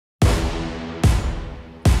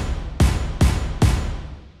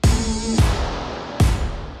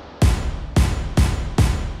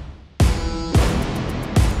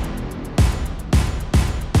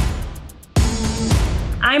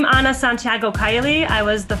I'm Ana Santiago Kiley. I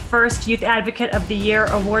was the first Youth Advocate of the Year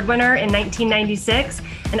award winner in 1996,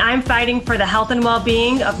 and I'm fighting for the health and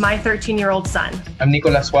well-being of my 13-year-old son. I'm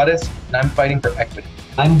Nicolas Suarez, and I'm fighting for equity.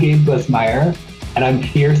 I'm Gabe Glismeyer, and I'm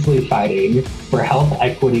fiercely fighting for health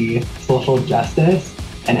equity, social justice,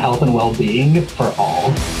 and health and well-being for all.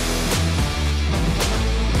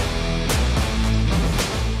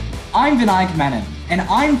 I'm Vinayak Menon, and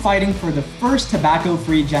I'm fighting for the first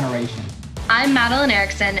tobacco-free generation. I'm Madeline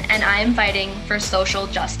Erickson, and I'm fighting for social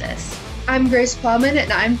justice. I'm Grace Plowman,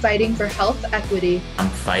 and I'm fighting for health equity. I'm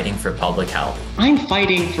fighting for public health. I'm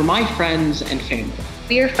fighting for my friends and family.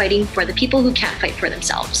 We are fighting for the people who can't fight for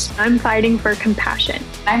themselves. I'm fighting for compassion.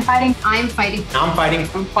 I'm fighting. I'm fighting. I'm fighting.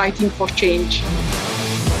 I'm fighting for change.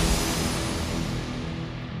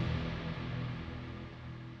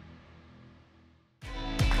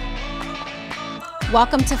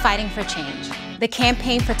 Welcome to Fighting for Change, the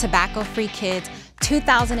Campaign for Tobacco-Free Kids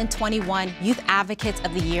 2021 Youth Advocates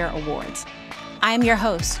of the Year Awards. I am your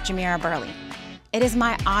host, Jamira Burley. It is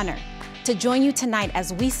my honor to join you tonight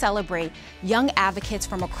as we celebrate young advocates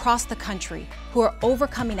from across the country who are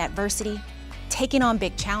overcoming adversity, taking on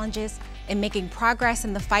big challenges, and making progress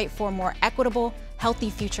in the fight for a more equitable, healthy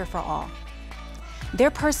future for all. Their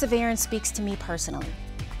perseverance speaks to me personally.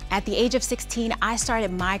 At the age of 16, I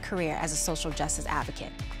started my career as a social justice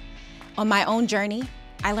advocate. On my own journey,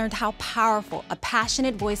 I learned how powerful a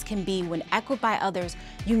passionate voice can be when echoed by others,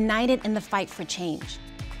 united in the fight for change.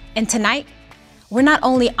 And tonight, we're not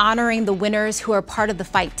only honoring the winners who are part of the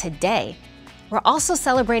fight today, we're also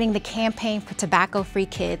celebrating the Campaign for Tobacco-Free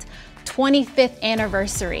Kids' 25th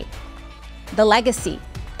anniversary, the legacy,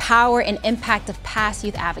 power, and impact of past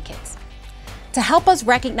youth advocates. To help us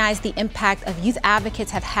recognize the impact of youth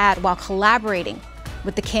advocates have had while collaborating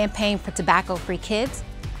with the Campaign for Tobacco-Free Kids,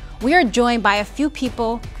 we are joined by a few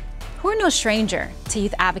people who are no stranger to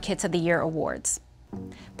Youth Advocates of the Year awards.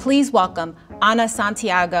 Please welcome Ana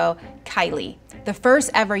Santiago Kiley, the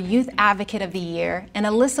first ever Youth Advocate of the Year, and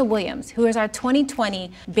Alyssa Williams, who is our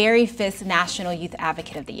 2020 very 5th National Youth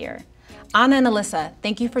Advocate of the Year. Ana and Alyssa,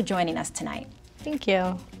 thank you for joining us tonight. Thank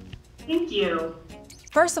you. Thank you.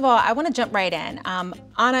 First of all, I want to jump right in.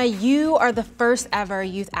 Ana, you are the first ever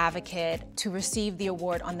youth advocate to receive the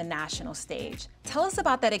award on the national stage. Tell us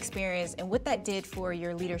about that experience and what that did for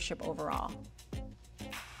your leadership overall.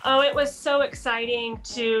 Oh, it was so exciting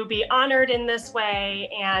to be honored in this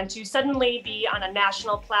way and to suddenly be on a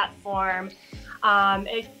national platform.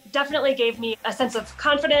 It definitely gave me a sense of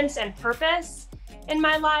confidence and purpose in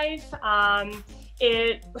my life.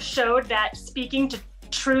 It showed that speaking to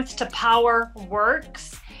truth to power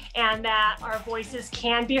works and that our voices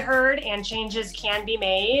can be heard and changes can be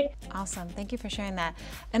made. Awesome, thank you for sharing that.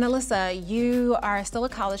 And Alyssa, you are still a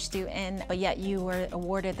college student, but yet you were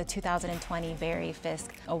awarded the 2020 Barry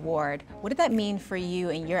Fisk Award. What did that mean for you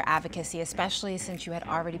and your advocacy, especially since you had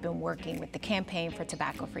already been working with the Campaign for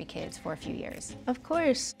Tobacco-Free Kids for a few years? Of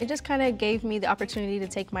course, it just kind of gave me the opportunity to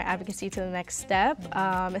take my advocacy to the next step,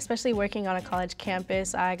 especially working on a college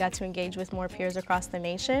campus. I got to engage with more peers across the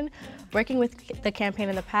nation. Working with the campaign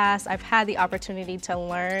in the past, I've had the opportunity to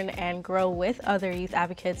learn and grow with other youth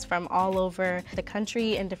advocates from all over the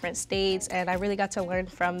country in different states, and I really got to learn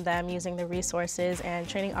from them using the resources and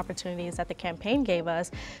training opportunities that the campaign gave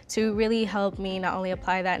us to really help me not only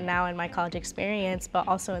apply that now in my college experience, but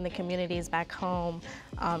also in the communities back home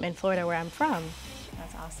in Florida where I'm from.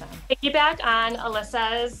 That's awesome. Piggyback on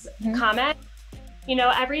Alyssa's comment. You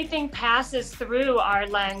know, everything passes through our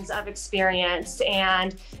lens of experience,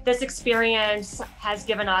 and this experience has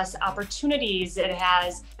given us opportunities. It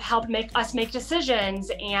has helped us make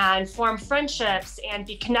decisions and form friendships and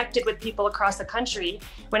be connected with people across the country.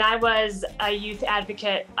 When I was a Youth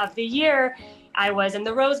Advocate of the Year, I was in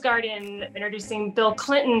the Rose Garden introducing Bill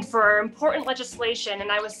Clinton for important legislation, and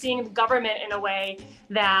I was seeing the government in a way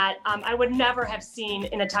that I would never have seen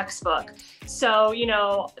in a textbook. So, you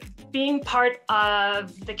know, being part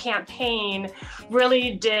of the campaign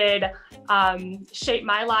really did shape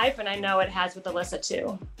my life, and I know it has with Alyssa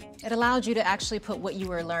too. It allowed you to actually put what you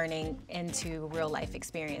were learning into real life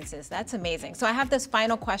experiences. That's amazing. So I have this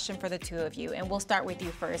final question for the two of you, and we'll start with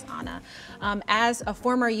you first, Ana. As a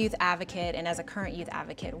former youth advocate and as a current youth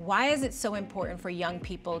advocate, why is it so important for young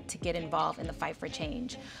people to get involved in the fight for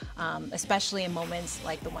change, especially in moments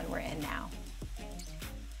like the one we're in now?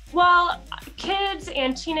 Well, kids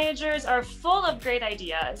and teenagers are full of great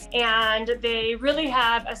ideas, and they really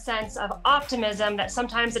have a sense of optimism that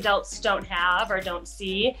sometimes adults don't have or don't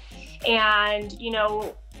see. And, you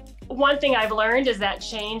know, one thing I've learned is that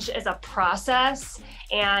change is a process,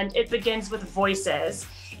 and it begins with voices.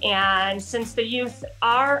 And since the youth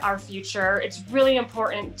are our future, it's really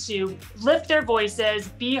important to lift their voices,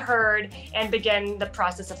 be heard, and begin the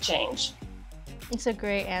process of change. It's a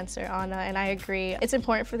great answer, Anna, and I agree. It's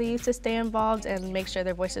important for the youth to stay involved and make sure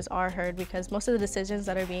their voices are heard, because most of the decisions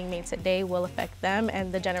that are being made today will affect them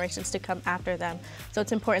and the generations to come after them. So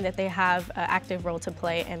it's important that they have an active role to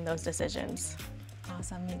play in those decisions.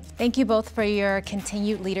 Awesome. Thank you both for your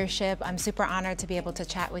continued leadership. I'm super honored to be able to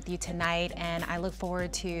chat with you tonight, and I look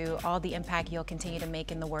forward to all the impact you'll continue to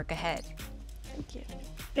make in the work ahead. Thank you.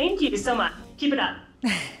 Thank you so much. Keep it up.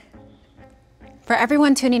 For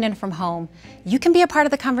everyone tuning in from home, you can be a part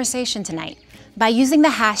of the conversation tonight by using the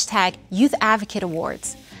hashtag Youth Advocate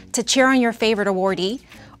Awards to cheer on your favorite awardee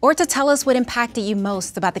or to tell us what impacted you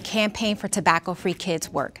most about the Campaign for Tobacco-Free Kids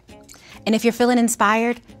work. And if you're feeling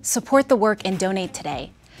inspired, support the work and donate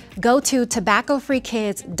today. Go to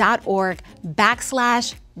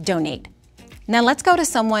tobaccofreekids.org/donate. Now let's go to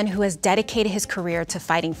someone who has dedicated his career to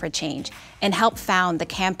fighting for change and helped found the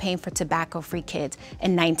Campaign for Tobacco-Free Kids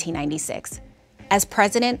in 1996. As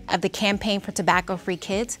president of the Campaign for Tobacco-Free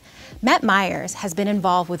Kids, Matt Myers has been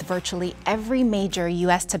involved with virtually every major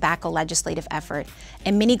U.S. tobacco legislative effort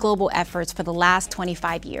and many global efforts for the last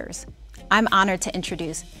 25 years. I'm honored to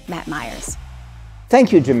introduce Matt Myers.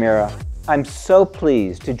 Thank you, Jamira. I'm so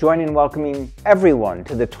pleased to join in welcoming everyone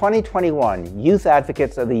to the 2021 Youth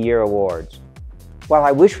Advocates of the Year Awards. While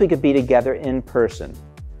I wish we could be together in person,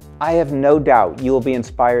 I have no doubt you will be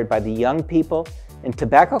inspired by the young people and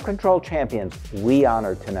tobacco control champions we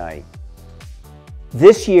honor tonight.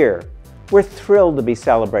 This year, we're thrilled to be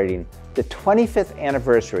celebrating the 25th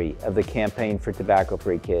anniversary of the Campaign for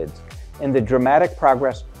Tobacco-Free Kids and the dramatic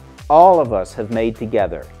progress all of us have made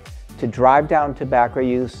together to drive down tobacco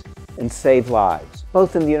use and save lives,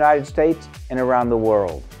 both in the United States and around the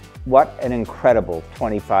world. What an incredible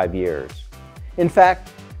 25 years. In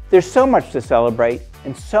fact, there's so much to celebrate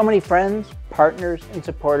and so many friends, partners, and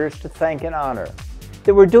supporters to thank and honor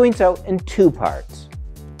that we're doing so in two parts.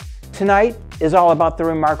 Tonight is all about the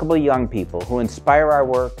remarkable young people who inspire our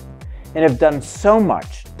work and have done so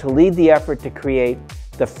much to lead the effort to create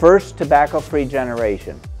the first tobacco-free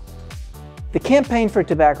generation. The Campaign for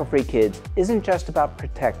Tobacco-Free Kids isn't just about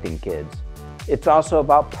protecting kids. It's also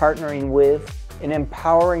about partnering with and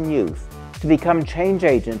empowering youth to become change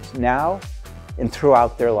agents now and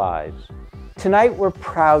throughout their lives. Tonight, we're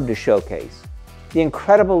proud to showcase the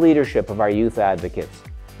incredible leadership of our youth advocates,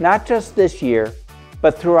 not just this year,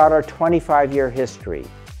 but throughout our 25-year history.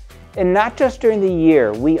 And not just during the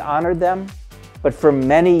year we honored them, but for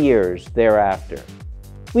many years thereafter.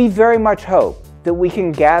 We very much hope that we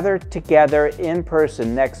can gather together in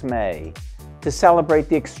person next May to celebrate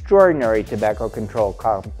the extraordinary tobacco control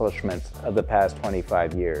accomplishments of the past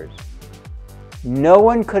 25 years. No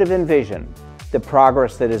one could have envisioned the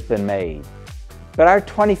progress that has been made. But our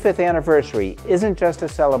 25th anniversary isn't just a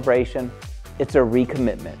celebration, it's a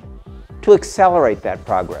recommitment to accelerate that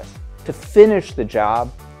progress, to finish the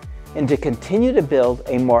job, and to continue to build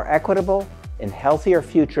a more equitable and healthier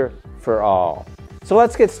future for all. So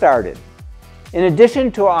let's get started. In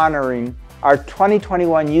addition to honoring our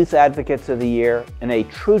 2021 Youth Advocates of the Year and a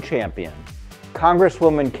true champion,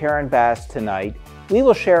 Congresswoman Karen Bass, tonight, we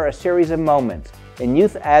will share a series of moments in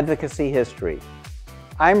youth advocacy history.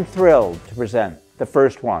 I'm thrilled to present the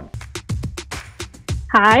first one.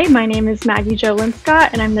 Hi, my name is Maggie Jo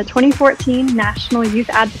Linscott, and I'm the 2014 National Youth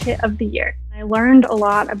Advocate of the Year. I learned a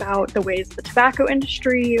lot about the ways the tobacco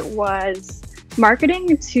industry was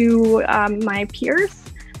marketing to my peers,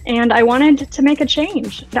 and I wanted to make a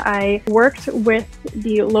change. I worked with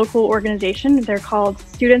the local organization. They're called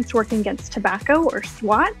Students Working Against Tobacco, or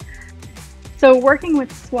SWAT. So working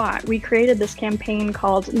with SWAT, we created this campaign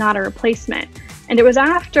called Not a Replacement. And it was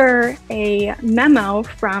after a memo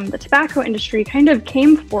from the tobacco industry kind of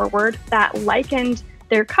came forward that likened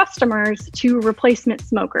their customers to replacement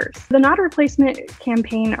smokers. The Not a Replacement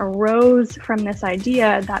campaign arose from this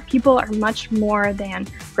idea that people are much more than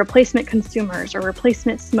replacement consumers or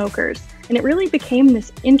replacement smokers. And it really became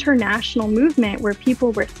this international movement where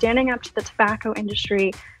people were standing up to the tobacco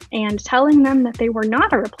industry and telling them that they were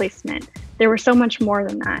not a replacement. They were so much more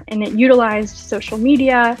than that. And it utilized social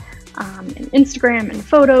media, and Instagram and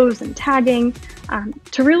photos and tagging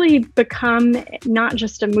to really become not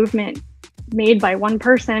just a movement made by one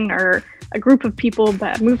person or a group of people,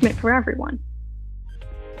 but a movement for everyone.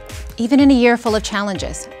 Even in a year full of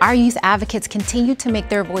challenges, our youth advocates continue to make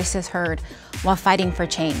their voices heard while fighting for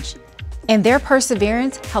change. And their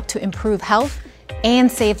perseverance helped to improve health and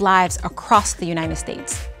save lives across the United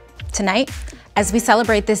States. Tonight, as we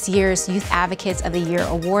celebrate this year's Youth Advocates of the Year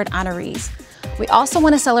Award honorees, we also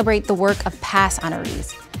want to celebrate the work of past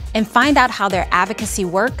honorees and find out how their advocacy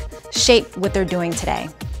work shaped what they're doing today.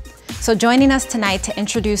 So joining us tonight to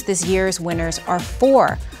introduce this year's winners are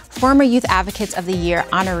 4 former Youth Advocates of the Year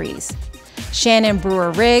honorees: Shannon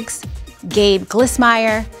Brewer-Riggs, Gabe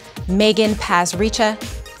Glissmeyer, Megan Paz-Richa,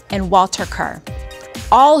 and Walter Kerr,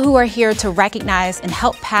 all who are here to recognize and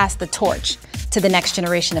help pass the torch to the next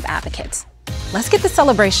generation of advocates. Let's get the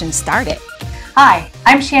celebration started. Hi,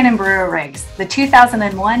 I'm Shannon Brewer-Riggs, the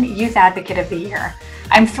 2001 Youth Advocate of the Year.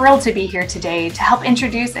 I'm thrilled to be here today to help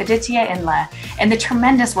introduce Aditya Inla and the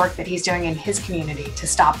tremendous work that he's doing in his community to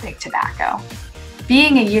stop big tobacco.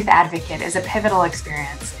 Being a youth advocate is a pivotal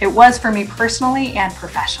experience. It was for me personally and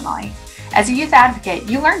professionally. As a youth advocate,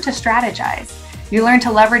 you learn to strategize. You learn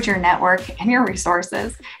to leverage your network and your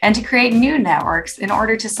resources and to create new networks in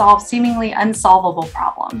order to solve seemingly unsolvable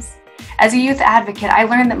problems. As a youth advocate, I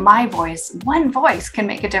learned that my voice, one voice, can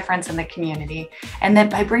make a difference in the community, and that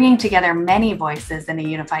by bringing together many voices in a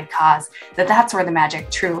unified cause, that's where the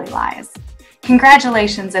magic truly lies.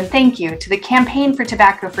 Congratulations and thank you to the Campaign for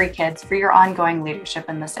Tobacco-Free Kids for your ongoing leadership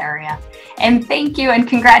in this area. And thank you and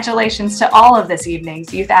congratulations to all of this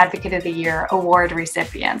evening's Youth Advocate of the Year award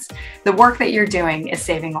recipients. The work that you're doing is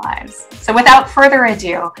saving lives. So without further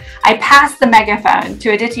ado, I pass the megaphone to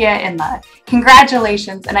Aditya Inla.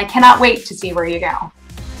 Congratulations, and I cannot wait to see where you go.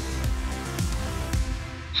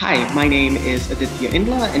 Hi, my name is Aditya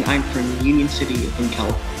Inla, and I'm from Union City in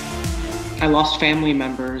California. I lost family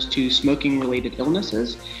members to smoking-related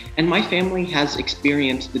illnesses, and my family has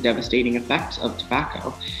experienced the devastating effects of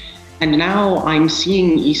tobacco. And now I'm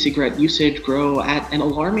seeing e-cigarette usage grow at an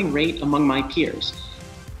alarming rate among my peers.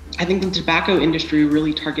 I think the tobacco industry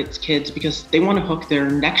really targets kids because they want to hook their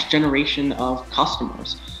next generation of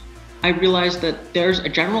customers. I realized that there's a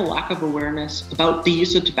general lack of awareness about the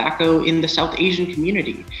use of tobacco in the South Asian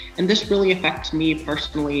community, and this really affects me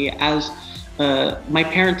personally as my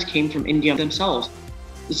parents came from India themselves.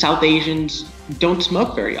 The South Asians don't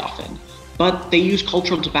smoke very often, but they use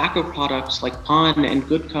cultural tobacco products like pan and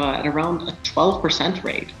gutka at around a 12%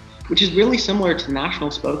 rate, which is really similar to the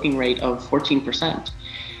national smoking rate of 14%.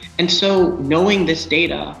 And so knowing this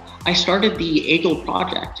data, I started the EAGLE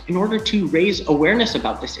project in order to raise awareness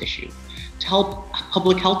about this issue, to help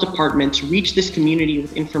public health departments reach this community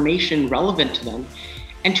with information relevant to them,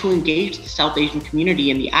 and to engage the South Asian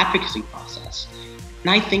community in the advocacy process.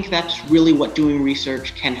 And I think that's really what doing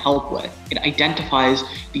research can help with. It identifies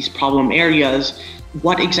these problem areas,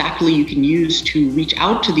 what exactly you can use to reach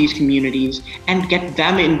out to these communities and get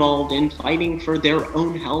them involved in fighting for their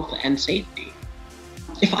own health and safety.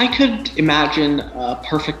 If I could imagine a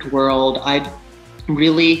perfect world, I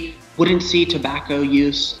really wouldn't see tobacco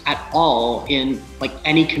use at all in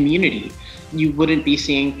any community. You wouldn't be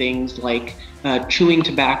seeing things like chewing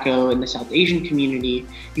tobacco in the South Asian community.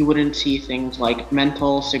 You wouldn't see things like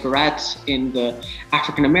menthol cigarettes in the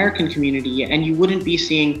African American community, and you wouldn't be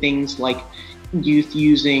seeing things like youth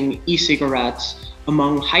using e-cigarettes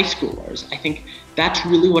among high schoolers. I think that's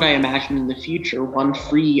really what I imagine in the future, one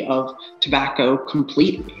free of tobacco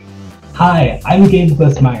completely. Hi, I'm Gabe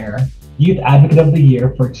Glissmeyer, Youth Advocate of the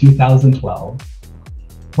Year for 2012.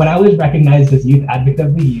 When I was recognized as Youth Advocate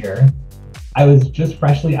of the Year, I was just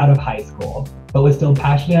freshly out of high school, but was still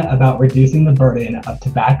passionate about reducing the burden of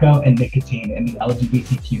tobacco and nicotine in the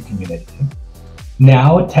LGBTQ community.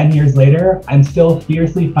 Now, 10 years later, I'm still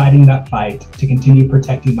fiercely fighting that fight to continue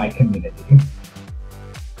protecting my community.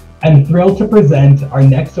 I'm thrilled to present our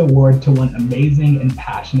next award to one amazing and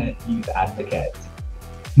passionate youth advocate.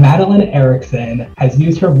 Madeline Erickson has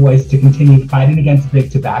used her voice to continue fighting against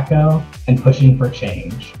big tobacco and pushing for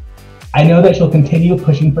change. I know that she'll continue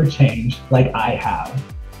pushing for change like I have,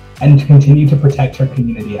 and to continue to protect her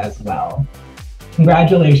community as well.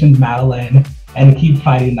 Congratulations, Madeline, and keep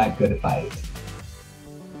fighting that good fight.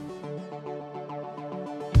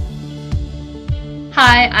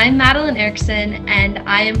 Hi, I'm Madeline Erickson, and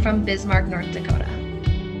I am from Bismarck, North Dakota.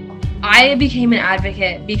 I became an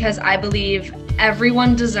advocate because I believe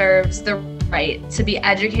everyone deserves the right to be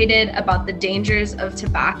educated about the dangers of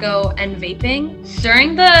tobacco and vaping.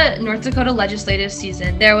 During the North Dakota legislative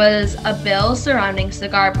season, there was a bill surrounding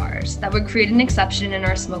cigar bars that would create an exception in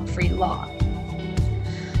our smoke-free law.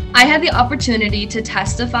 I had the opportunity to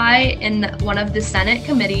testify in one of the Senate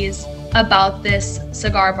committees about this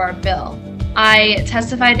cigar bar bill. I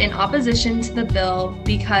testified in opposition to the bill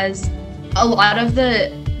because a lot of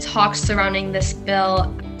the talks surrounding this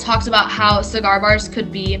bill talked about how cigar bars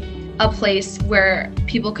could be a place where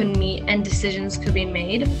people could meet and decisions could be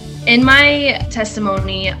made. In my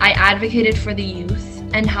testimony, I advocated for the youth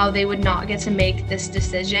and how they would not get to make this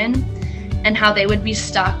decision and how they would be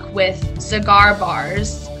stuck with cigar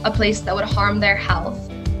bars, a place that would harm their health,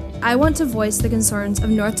 I want to voice the concerns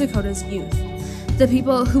of North Dakota's youth, the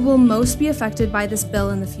people who will most be affected by this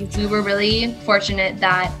bill in the future. We were really fortunate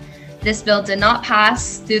that this bill did not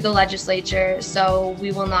pass through the legislature, so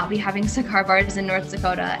we will not be having cigar bars in North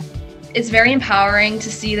Dakota. It's very empowering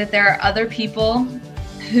to see that there are other people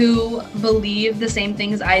who believe the same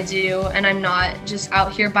things I do, and I'm not just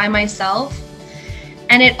out here by myself.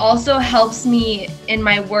 And it also helps me in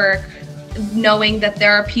my work knowing that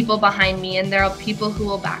there are people behind me and there are people who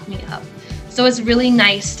will back me up. So it's really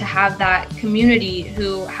nice to have that community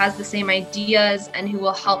who has the same ideas and who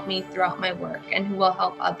will help me throughout my work and who will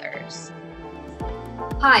help others.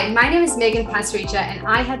 Hi, my name is Megan Pasricha, and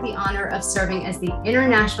I had the honor of serving as the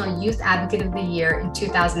International Youth Advocate of the Year in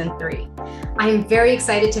 2003. I am very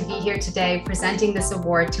excited to be here today presenting this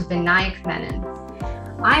award to Vinayak Menon.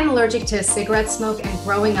 I'm allergic to cigarette smoke, and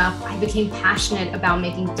growing up, I became passionate about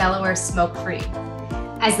making Delaware smoke-free.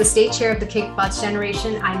 As the state chair of the Kick Butts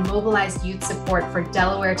Generation, I mobilized youth support for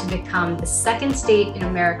Delaware to become the second state in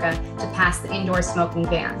America to pass the indoor smoking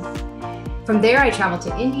ban. From there, I traveled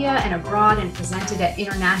to India and abroad and presented at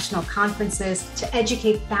international conferences to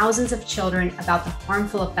educate thousands of children about the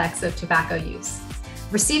harmful effects of tobacco use.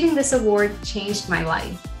 Receiving this award changed my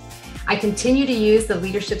life. I continue to use the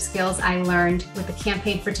leadership skills I learned with the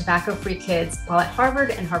Campaign for Tobacco-Free Kids while at Harvard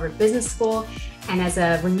and Harvard Business School, and as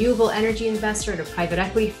a renewable energy investor at a private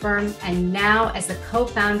equity firm, and now as the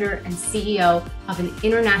co-founder and CEO of an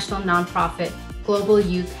international nonprofit, Global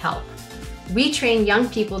Youth Help. We train young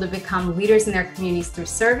people to become leaders in their communities through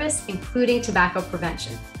service, including tobacco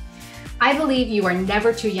prevention. I believe you are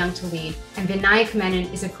never too young to lead, and Vinayak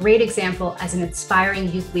Menon is a great example as an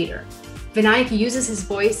inspiring youth leader. Vinayak uses his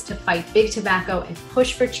voice to fight big tobacco and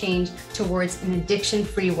push for change towards an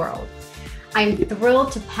addiction-free world. I'm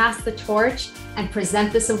thrilled to pass the torch and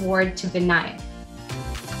present this award to Vinayak.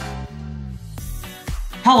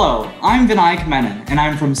 Hello, I'm Vinayak Menon, and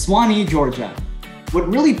I'm from Suwanee, Georgia. What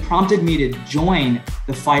really prompted me to join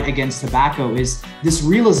the fight against tobacco is this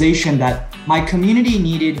realization that my community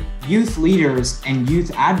needed youth leaders and youth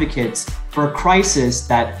advocates for a crisis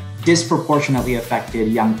that disproportionately affected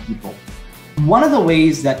young people. One of the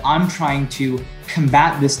ways that I'm trying to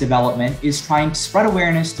combat this development is trying to spread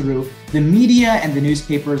awareness through the media and the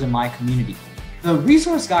newspapers in my community. The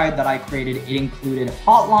resource guide that I created, it included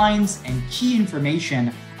hotlines and key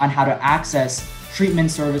information on how to access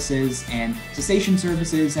treatment services and cessation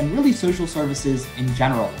services and really social services in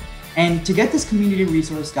general. And to get this community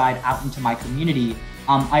resource guide out into my community,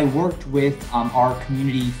 I worked with our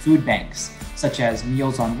community food banks, such as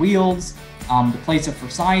Meals on Wheels, the Place of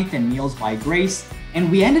Forsyth, and Meals by Grace.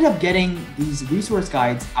 And we ended up getting these resource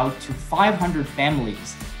guides out to 500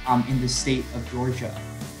 families in the state of Georgia.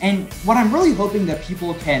 And what I'm really hoping that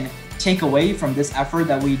people can take away from this effort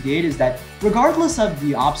that we did is that regardless of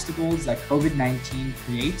the obstacles that COVID-19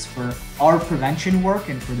 creates for our prevention work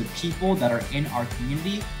and for the people that are in our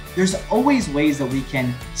community, there's always ways that we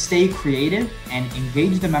can stay creative and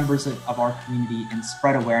engage the members of our community and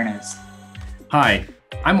spread awareness. Hi,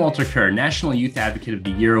 I'm Walter Kerr, National Youth Advocate of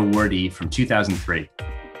the Year awardee from 2003.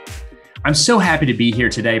 I'm so happy to be here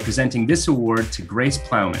today presenting this award to Grace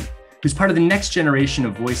Plowman, who's part of the next generation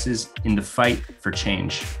of voices in the fight for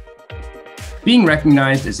change. Being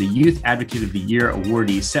recognized as a Youth Advocate of the Year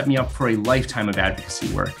awardee set me up for a lifetime of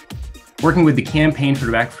advocacy work. Working with the Campaign for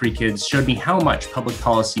Tobacco-Free Kids showed me how much public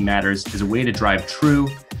policy matters as a way to drive true,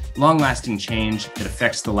 long-lasting change that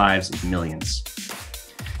affects the lives of millions.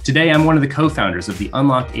 Today, I'm one of the co-founders of the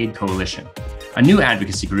Unlocked Aid Coalition, a new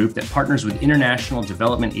advocacy group that partners with international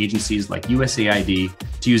development agencies like USAID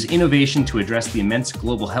to use innovation to address the immense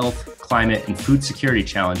global health, climate, and food security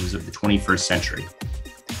challenges of the 21st century.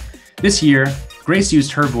 This year, Grace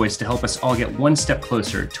used her voice to help us all get one step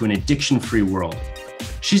closer to an addiction-free world.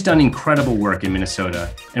 She's done incredible work in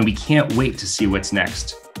Minnesota, and we can't wait to see what's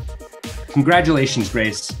next. Congratulations,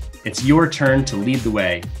 Grace. It's your turn to lead the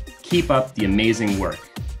way. Keep up the amazing work.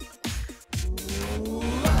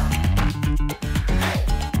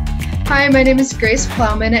 Hi, my name is Grace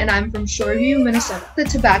Plowman, and I'm from Shoreview, Minnesota. The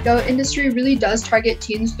tobacco industry really does target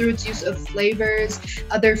teens through its use of flavors,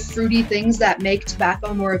 other fruity things that make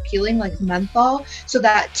tobacco more appealing, like menthol, so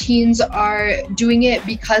that teens are doing it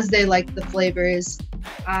because they like the flavors.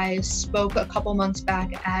 I spoke a couple months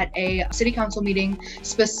back at a city council meeting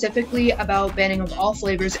specifically about banning of all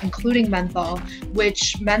flavors, including menthol,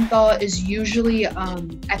 which menthol is usually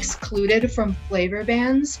excluded from flavor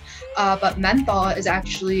bans, but menthol is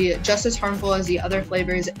actually just as harmful as the other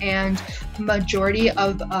flavors, and majority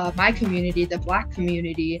of my community, the Black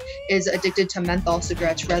community, is addicted to menthol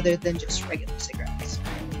cigarettes rather than just regular cigarettes.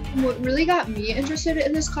 What really got me interested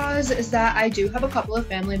in this cause is that I do have a couple of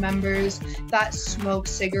family members that smoke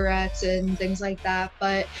cigarettes and things like that,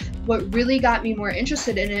 but what really got me more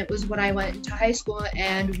interested in it was when I went into high school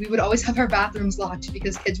and we would always have our bathrooms locked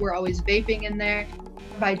because kids were always vaping in there.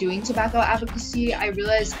 By doing tobacco advocacy, I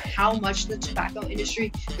realized how much the tobacco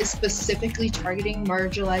industry is specifically targeting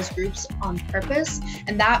marginalized groups on purpose.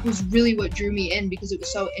 And that was really what drew me in, because it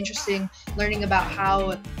was so interesting learning about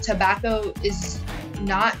how tobacco is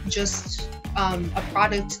not just a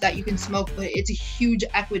product that you can smoke, but it's a huge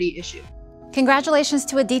equity issue. Congratulations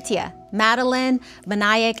to Aditya, Madeline,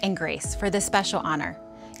 Vinayak, and Grace for this special honor.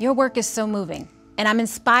 Your work is so moving. And I'm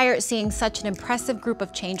inspired seeing such an impressive group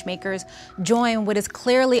of changemakers join what is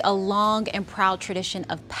clearly a long and proud tradition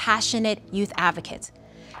of passionate youth advocates.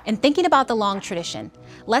 And thinking about the long tradition,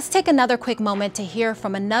 let's take another quick moment to hear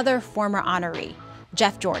from another former honoree,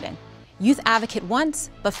 Jeff Jordan, youth advocate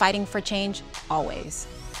once, but fighting for change always.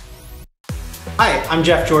 Hi, I'm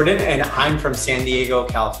Jeff Jordan, and I'm from San Diego,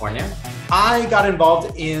 California. I got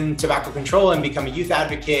involved in tobacco control and become a youth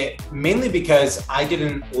advocate mainly because I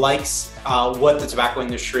didn't like what the tobacco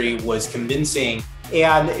industry was convincing.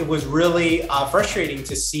 And it was really frustrating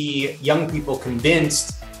to see young people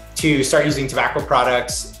convinced to start using tobacco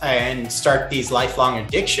products and start these lifelong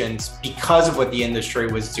addictions because of what the industry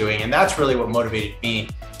was doing. And that's really what motivated me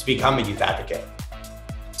to become a youth advocate.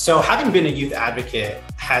 So having been a youth advocate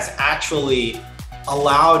has actually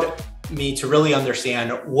allowed me to really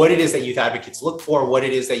understand what it is that youth advocates look for, what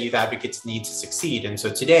it is that youth advocates need to succeed. And so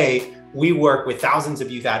today, we work with thousands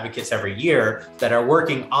of youth advocates every year that are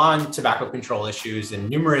working on tobacco control issues in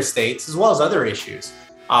numerous states, as well as other issues.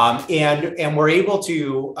 And we're able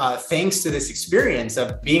to, thanks to this experience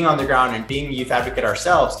of being on the ground and being a youth advocate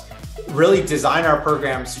ourselves, really design our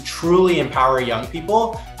programs to truly empower young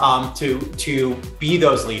people to be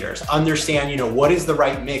those leaders, understand, what is the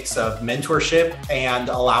right mix of mentorship and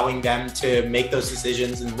allowing them to make those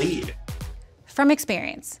decisions and lead. From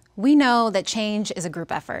experience, we know that change is a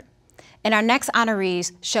group effort. And our next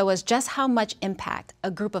honorees show us just how much impact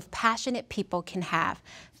a group of passionate people can have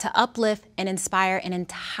to uplift and inspire an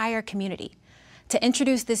entire community. To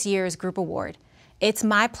introduce this year's group award, it's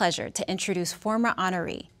my pleasure to introduce former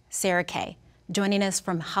honoree Sarah Kay, joining us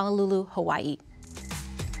from Honolulu, Hawaii.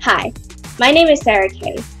 Hi, my name is Sarah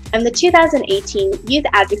Kay. I'm the 2018 Youth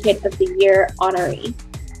Advocate of the Year honoree.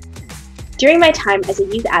 During my time as a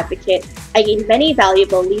youth advocate, I gained many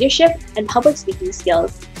valuable leadership and public speaking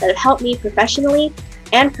skills that have helped me professionally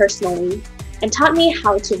and personally, and taught me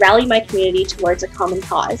how to rally my community towards a common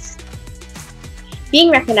cause.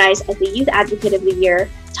 Being recognized as the Youth Advocate of the Year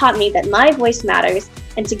taught me that my voice matters,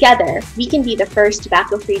 and together we can be the first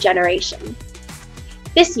tobacco-free generation.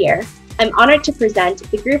 This year, I'm honored to present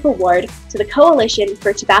the group award to the Coalition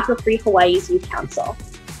for Tobacco-Free Hawaii's Youth Council.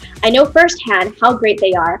 I know firsthand how great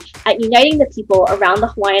they are at uniting the people around the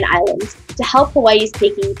Hawaiian Islands to help Hawaii's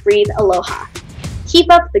taking breathe aloha.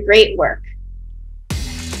 Keep up the great work.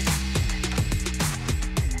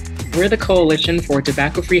 We're the Coalition for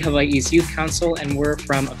Tobacco-Free Hawaii's Youth Council, and we're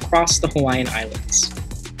from across the Hawaiian Islands.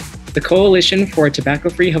 The Coalition for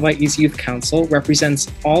Tobacco-Free Hawaii's Youth Council represents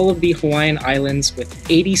all of the Hawaiian Islands with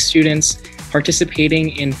 80 students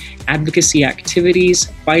participating in advocacy activities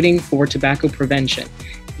fighting for tobacco prevention.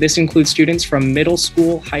 This includes students from middle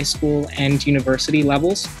school, high school, and university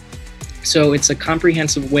levels. So it's a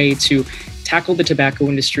comprehensive way to tackle the tobacco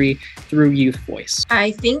industry through youth voice.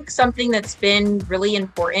 I think something that's been really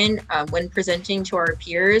important when presenting to our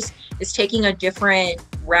peers is taking a different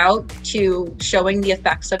route to showing the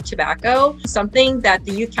effects of tobacco. Something that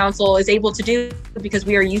the Youth Council is able to do, because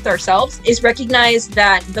we are youth ourselves, is recognize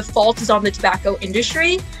that the fault is on the tobacco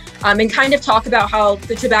industry, and kind of talk about how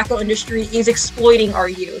the tobacco industry is exploiting our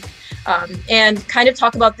youth. And kind of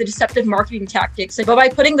talk about the deceptive marketing tactics. But by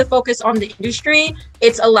putting the focus on the industry,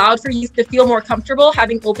 it's allowed for youth to feel more comfortable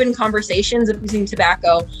having open conversations of using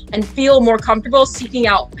tobacco and feel more comfortable seeking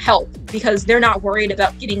out help, because they're not worried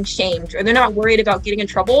about getting shamed or they're not worried about getting in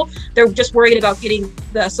trouble. They're just worried about getting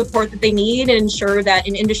the support that they need and ensure that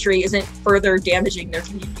an industry isn't further damaging their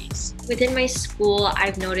communities. Within my school,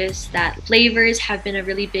 I've noticed that flavors have been a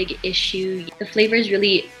really big issue. The flavors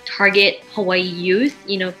really target Hawaii youth,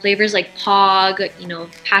 flavors like POG,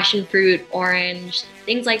 passion fruit, orange,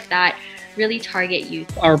 things like that really target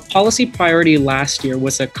youth. Our policy priority last year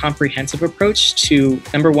was a comprehensive approach to,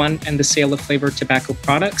 number one, end the sale of flavored tobacco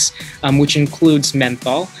products, which includes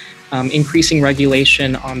menthol, increasing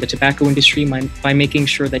regulation on the tobacco industry by making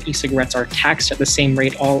sure that e-cigarettes are taxed at the same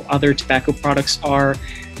rate all other tobacco products are,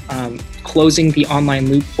 closing the online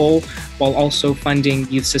loophole while also funding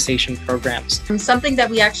youth cessation programs. Something that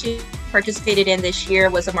we actually participated in this year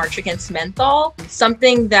was a march against menthol,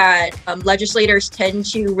 something that legislators tend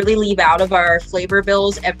to really leave out of our flavor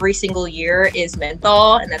bills every single year is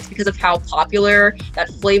menthol, and that's because of how popular that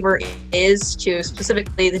flavor is to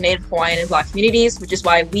specifically the Native Hawaiian and Black communities, which is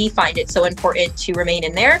why we find it so important to remain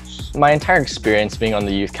in there. My entire experience being on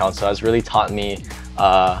the Youth Council has really taught me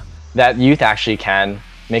that youth actually can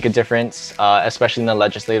make a difference, especially in the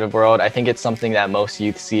legislative world. I think it's something that most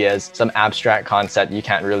youth see as some abstract concept you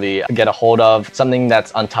can't really get a hold of, something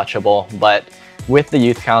that's untouchable. But with the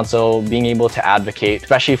Youth Council, being able to advocate,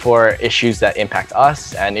 especially for issues that impact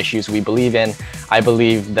us and issues we believe in, I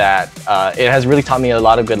believe that it has really taught me a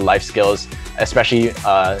lot of good life skills, especially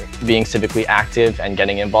being civically active and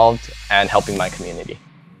getting involved and helping my community.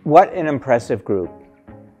 What an impressive group.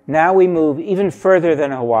 Now we move even further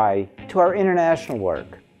than Hawaii to our international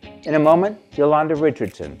work. In a moment, Yolanda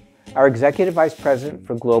Richardson, our Executive Vice President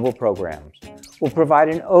for Global Programs, will provide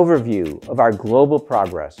an overview of our global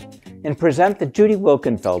progress and present the Judy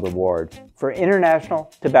Wilkenfeld Award for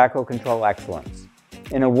International Tobacco Control Excellence,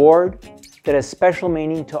 an award that has special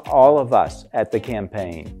meaning to all of us at the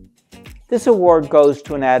campaign. This award goes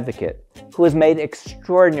to an advocate who has made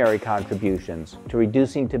extraordinary contributions to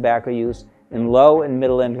reducing tobacco use in low and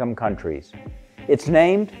middle income countries. It's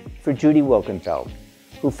named for Judy Wilkenfeld,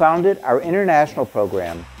 who founded our international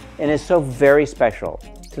program and is so very special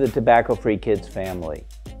to the Tobacco-Free Kids family.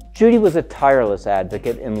 Judy was a tireless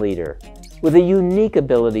advocate and leader with a unique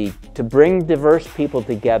ability to bring diverse people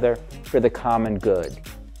together for the common good.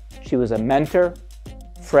 She was a mentor,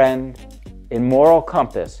 friend, and moral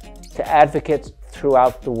compass to advocates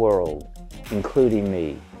throughout the world, including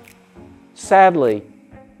me. Sadly,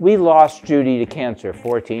 we lost Judy to cancer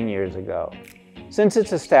 14 years ago. Since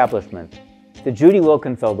its establishment, the Judy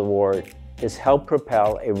Wilkenfeld Award has helped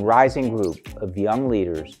propel a rising group of young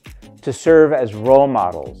leaders to serve as role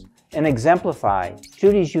models and exemplify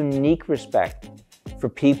Judy's unique respect for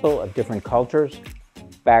people of different cultures,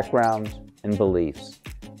 backgrounds, and beliefs.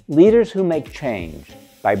 Leaders who make change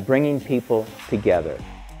by bringing people together.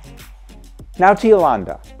 Now to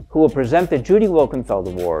Yolanda, who will present the Judy Wilkenfeld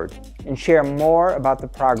Award and share more about the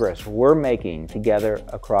progress we're making together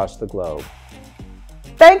across the globe.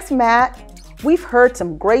 Thanks, Matt. We've heard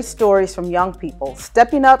some great stories from young people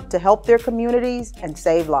stepping up to help their communities and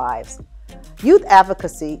save lives. Youth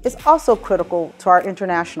advocacy is also critical to our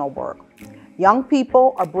international work. Young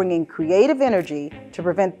people are bringing creative energy to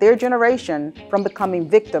prevent their generation from becoming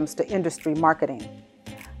victims to industry marketing.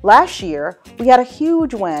 Last year, we had a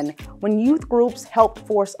huge win when youth groups helped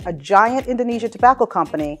force a giant Indonesian tobacco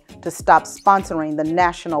company to stop sponsoring the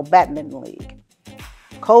National Badminton League.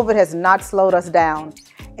 COVID has not slowed us down.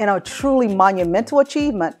 In a truly monumental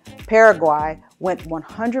achievement, Paraguay went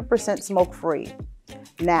 100% smoke-free.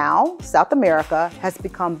 Now, South America has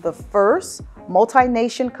become the first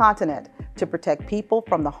multi-nation continent to protect people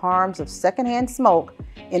from the harms of secondhand smoke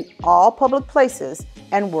in all public places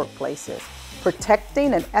and workplaces,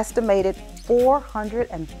 protecting an estimated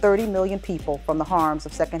 430 million people from the harms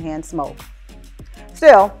of secondhand smoke.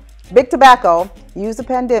 Still, Big Tobacco used the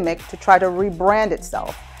pandemic to try to rebrand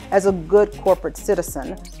itself as a good corporate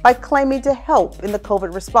citizen by claiming to help in the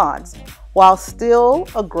COVID response, while still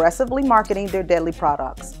aggressively marketing their deadly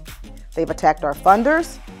products. They've attacked our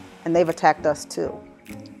funders, and they've attacked us too.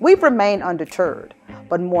 We've remained undeterred,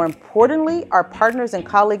 but more importantly, our partners and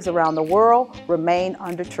colleagues around the world remain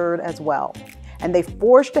undeterred as well, and they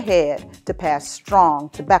forged ahead to pass strong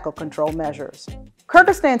tobacco control measures.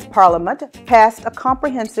 Kyrgyzstan's parliament passed a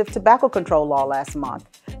comprehensive tobacco control law last month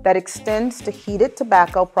that extends to heated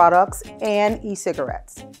tobacco products and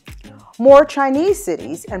e-cigarettes. More Chinese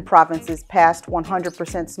cities and provinces passed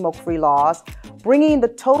 100% smoke-free laws, bringing the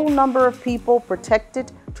total number of people protected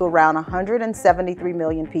to around 173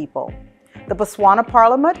 million people. The Botswana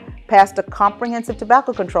parliament passed a comprehensive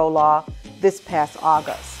tobacco control law this past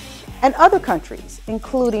August. And other countries,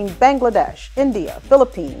 including Bangladesh, India,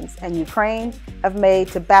 Philippines, and Ukraine, have made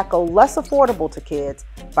tobacco less affordable to kids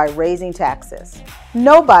by raising taxes.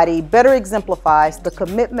 Nobody better exemplifies the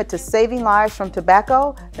commitment to saving lives from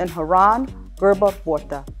tobacco than Haran Gerba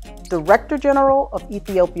Borta, Director General of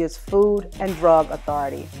Ethiopia's Food and Drug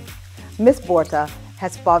Authority. Ms. Borta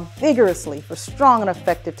has fought vigorously for strong and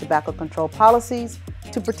effective tobacco control policies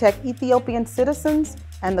to protect Ethiopian citizens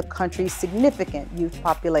and the country's significant youth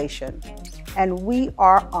population. And we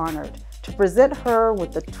are honored to present her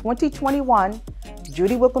with the 2021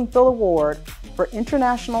 Judy Wilkenfeld Award for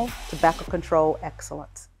International Tobacco Control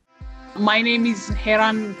Excellence. My name is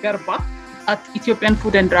Haran Gerba at Ethiopian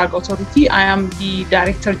Food and Drug Authority. I am the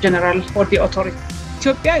Director General for the authority.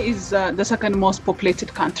 Ethiopia is the second most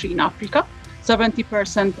populated country in Africa.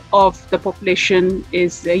 70% of the population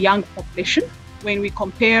is a young population. When we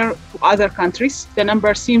compare to other countries, the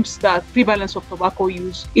number seems that prevalence of tobacco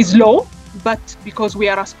use is low, but because we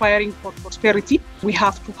are aspiring for prosperity, we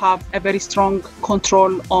have to have a very strong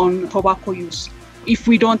control on tobacco use. If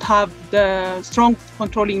we don't have the strong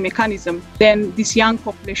controlling mechanism, then this young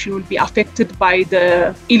population will be affected by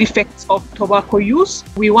the ill effects of tobacco use.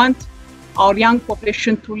 We want our young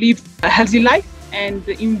population to live a healthy life and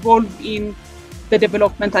involve in the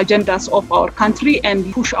development agendas of our country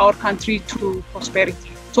and push our country to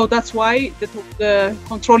prosperity. So that's why the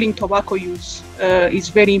controlling tobacco use is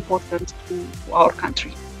very important to our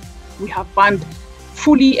country. We have banned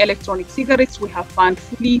fully electronic cigarettes, we have banned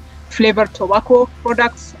fully flavored tobacco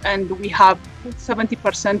products, and we have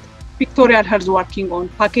 70% pictorial health working on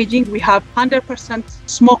packaging. We have 100%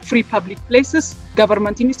 smoke-free public places,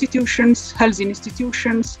 government institutions, health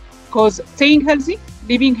institutions, because staying healthy,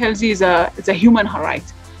 living healthy is a human right.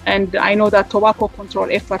 And I know that tobacco control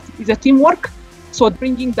effort is a teamwork. So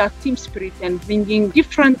bringing that team spirit and bringing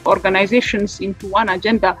different organizations into one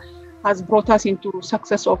agenda has brought us into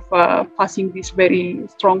success of passing this very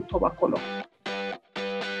strong tobacco law.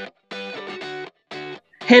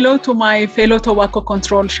 Hello to my fellow tobacco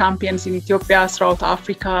control champions in Ethiopia, South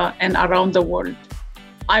Africa, and around the world.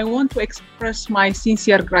 I want to express my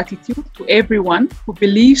sincere gratitude to everyone who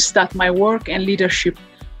believes that my work and leadership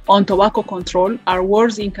on tobacco control are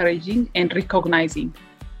worth encouraging and recognizing.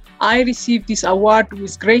 I received this award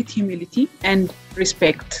with great humility and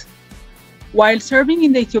respect. While serving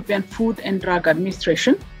in the Ethiopian Food and Drug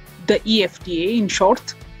Administration, the EFDA in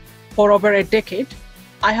short, for over a decade,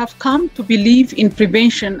 I have come to believe in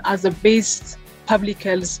prevention as a best public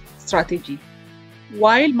health strategy.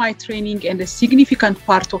 While my training and a significant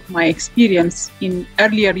part of my experience in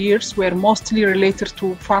earlier years were mostly related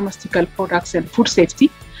to pharmaceutical products and food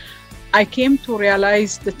safety, I came to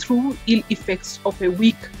realize the true ill effects of a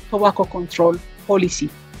weak tobacco control policy.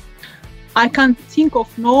 I can think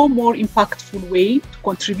of no more impactful way to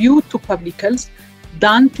contribute to public health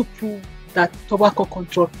than to prove that tobacco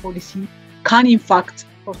control policy can in fact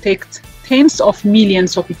protect tens of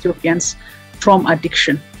millions of Ethiopians from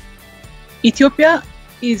addiction. Ethiopia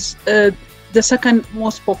is the second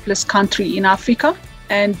most populous country in Africa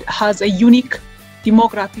and has a unique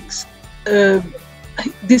demographics.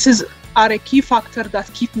 These are a key factor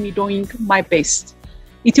that keep me doing my best.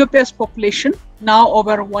 Ethiopia's population, now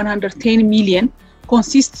over 110 million,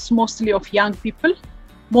 consists mostly of young people.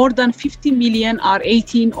 More than 50 million are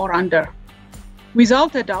 18 or under.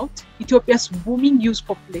 Without a doubt, Ethiopia's booming youth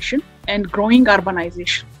population and growing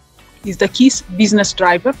urbanization is the key business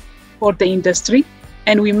driver for the industry,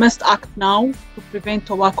 and we must act now to prevent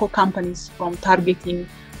tobacco companies from targeting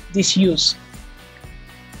this use.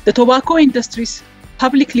 The tobacco industry's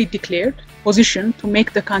publicly declared position to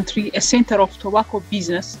make the country a center of tobacco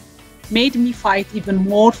business made me fight even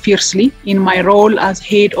more fiercely in my role as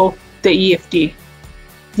head of the EFDA.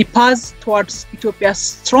 The path towards Ethiopia's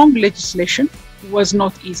strong legislation was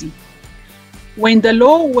not easy. When the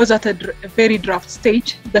law was at a very draft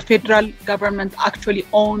stage, the federal government actually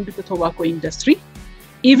owned the tobacco industry.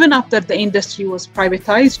 Even after the industry was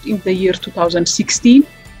privatized in the year 2016,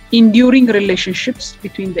 enduring relationships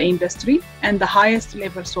between the industry and the highest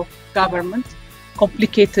levels of government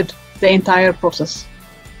complicated the entire process.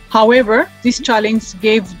 However, this challenge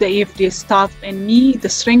gave the EFDA staff and me the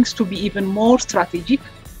strength to be even more strategic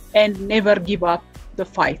and never give up the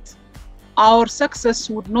fight. Our success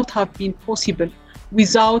would not have been possible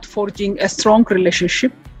without forging a strong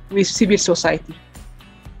relationship with civil society.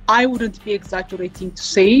 I wouldn't be exaggerating to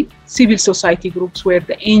say civil society groups were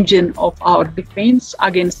the engine of our defense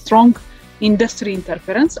against strong industry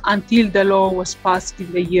interference until the law was passed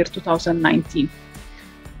in the year 2019.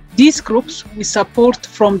 These groups, with support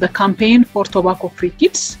from the Campaign for Tobacco-Free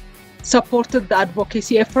Kids, supported the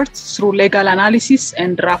advocacy efforts through legal analysis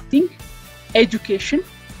and drafting, education,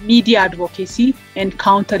 media advocacy, and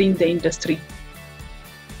countering the industry.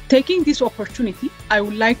 Taking this opportunity, I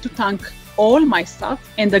would like to thank all my staff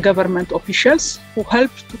and the government officials who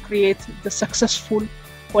helped to create the successful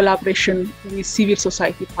collaboration with civil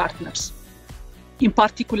society partners. In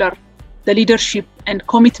particular, the leadership and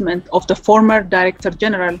commitment of the former Director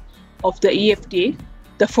General of the EFDA,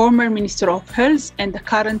 the former Minister of Health, and the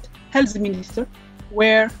current Health Minister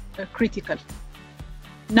were critical.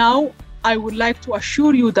 Now, I would like to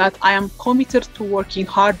assure you that I am committed to working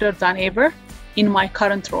harder than ever in my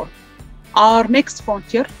current role. Our next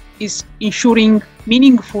frontier is ensuring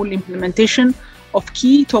meaningful implementation of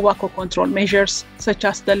key tobacco control measures, such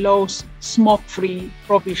as the law's smoke-free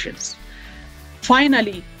provisions.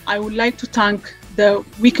 Finally, I would like to thank the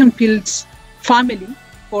Weekend Pills family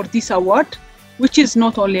for this award, which is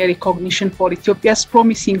not only a recognition for Ethiopia's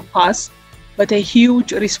promising past, but a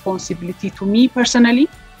huge responsibility to me personally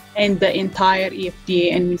and the entire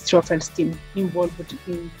EFDA and Ministry of Health team involved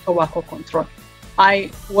in tobacco control.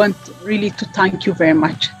 I want really to thank you very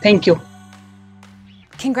much. Thank you.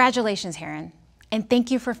 Congratulations, Heron, and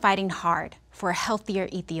thank you for fighting hard for a healthier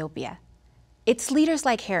Ethiopia. It's leaders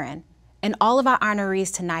like Heron and all of our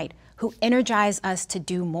honorees tonight who energize us to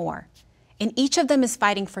do more. And each of them is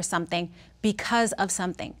fighting for something because of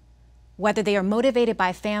something, whether they are motivated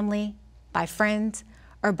by family, by friends,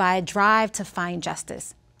 or by a drive to find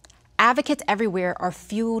justice. Advocates everywhere are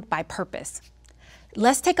fueled by purpose.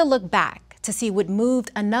 Let's take a look back to see what moved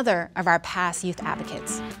another of our past youth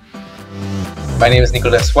advocates. My name is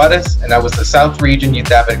Nicolas Suarez, and I was the South Region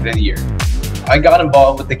Youth Advocate of the Year. I got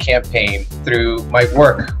involved with the campaign through my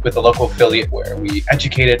work with the local affiliate where we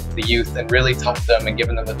educated the youth and really taught them and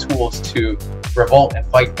given them the tools to revolt and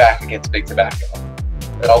fight back against big tobacco.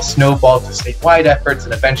 It all snowballed to statewide efforts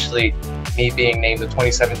and eventually me being named the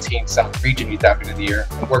 2017 South Region Youth Advocate of the Year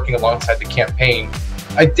and working alongside the campaign.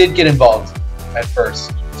 I did get involved at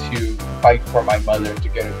first to fight for my mother to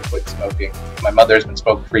get her to quit smoking. My mother has been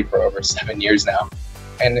smoke-free for over 7 years now.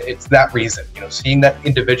 And it's that reason, seeing that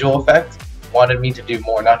individual effect wanted me to do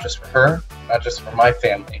more, not just for her, not just for my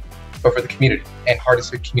family, but for the community and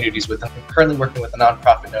hardest hit communities with them. I'm currently working with a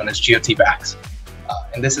nonprofit known as GOT Vax.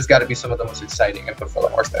 And this has got to be some of the most exciting and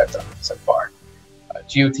fulfilling work that I've done so far.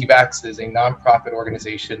 GOT Vax is a nonprofit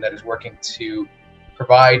organization that is working to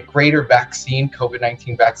provide greater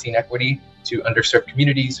COVID-19 vaccine equity to underserved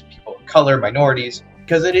communities, people of color, minorities,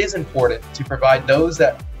 because it is important to provide those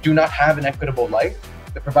that do not have an equitable life,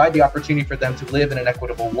 to provide the opportunity for them to live in an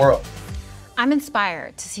equitable world. I'm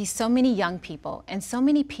inspired to see so many young people and so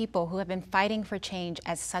many people who have been fighting for change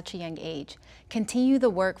at such a young age continue the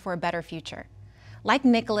work for a better future. Like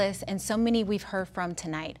Nicholas and so many we've heard from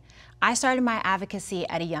tonight, I started my advocacy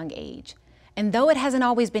at a young age. And though it hasn't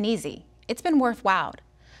always been easy, it's been worthwhile.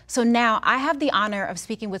 So now I have the honor of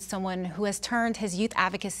speaking with someone who has turned his youth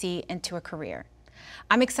advocacy into a career.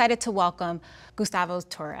 I'm excited to welcome Gustavo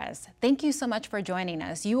Torres. Thank you so much for joining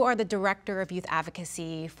us. You are the Director of Youth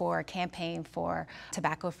Advocacy for Campaign for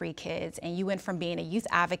Tobacco-Free Kids, and you went from being a youth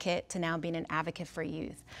advocate to now being an advocate for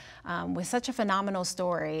youth. With such a phenomenal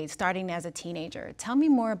story, starting as a teenager, tell me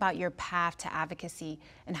more about your path to advocacy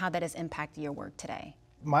and how that has impacted your work today.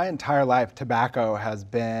 My entire life, tobacco has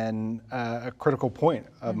been a critical point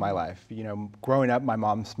of my life. Growing up, my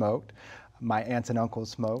mom smoked. My aunts and uncles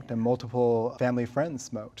smoked, and multiple family friends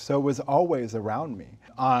smoked. So it was always around me.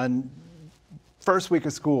 On first week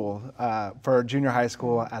of school, for junior high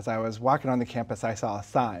school, as I was walking on the campus, I saw a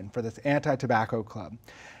sign for this anti-tobacco club.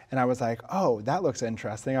 And I was like, oh, that looks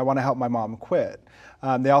interesting. I want to help my mom quit.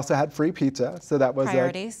 They also had free pizza, so that was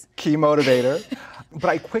a key motivator. But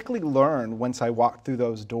I quickly learned once I walked through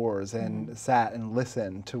those doors and sat and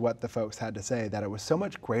listened to what the folks had to say that it was so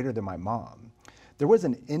much greater than my mom. There was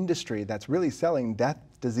an industry that's really selling death,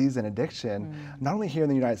 disease, and addiction, not only here in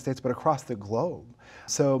the United States, but across the globe.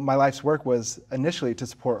 So my life's work was initially to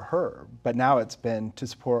support her, but now it's been to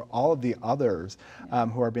support all of the others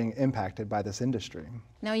who are being impacted by this industry.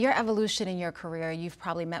 Now, your evolution in your career, you've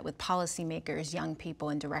probably met with policymakers, young people,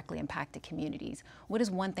 and directly impacted communities. What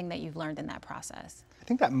is one thing that you've learned in that process? I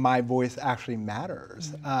think that my voice actually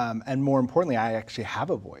matters, and more importantly, I actually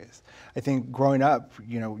have a voice. I think growing up,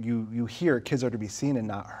 you hear kids are to be seen and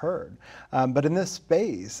not heard, but in this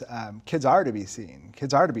space, kids are to be seen,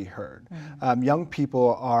 kids are to be heard. Young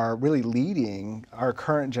people are really leading our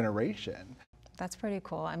current generation. That's pretty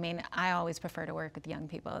cool. I mean, I always prefer to work with young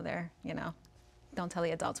people. They're, don't tell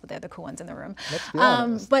the adults, but they're the cool ones in the room. Let's be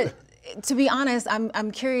honest. But to be honest,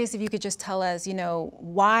 I'm curious if you could just tell us,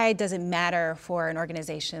 why does it matter for an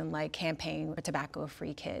organization like Campaign for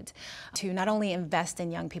Tobacco-Free Kids to not only invest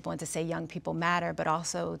in young people and to say young people matter, but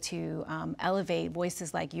also to elevate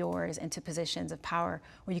voices like yours into positions of power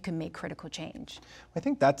where you can make critical change? I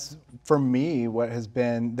think that's, for me, what has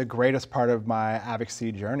been the greatest part of my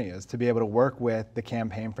advocacy journey is to be able to work with the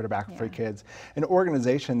Campaign for Tobacco-Free Kids, an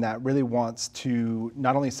organization that really wants to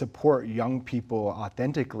not only support young people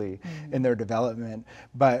authentically in their development,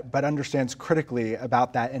 but understands critically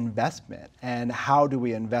about that investment and how do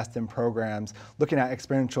we invest in programs looking at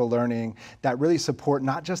experiential learning that really support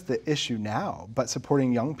not just the issue now, but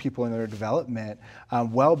supporting young people in their development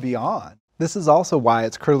well beyond. This is also why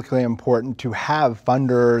it's critically important to have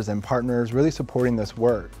funders and partners really supporting this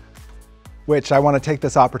work, which I want to take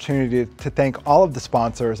this opportunity to thank all of the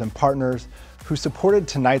sponsors and partners who supported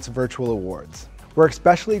tonight's virtual awards. We're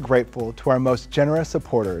especially grateful to our most generous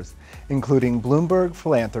supporters, including Bloomberg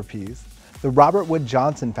Philanthropies, the Robert Wood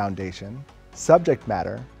Johnson Foundation, Subject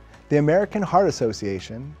Matter, the American Heart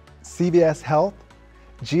Association, CVS Health,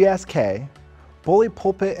 GSK, Bully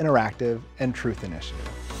Pulpit Interactive, and Truth Initiative.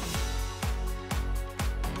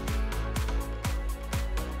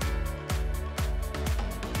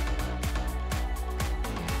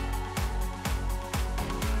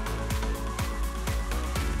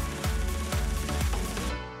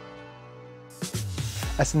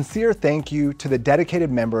 A sincere thank you to the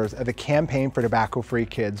dedicated members of the Campaign for Tobacco-Free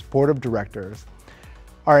Kids Board of Directors,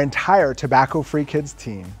 our entire Tobacco-Free Kids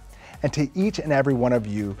team, and to each and every one of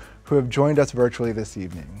you who have joined us virtually this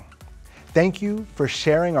evening. Thank you for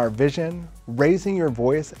sharing our vision, raising your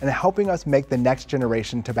voice, and helping us make the next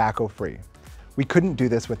generation tobacco-free. We couldn't do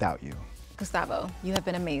this without you. Gustavo, you have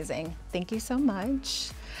been amazing. Thank you so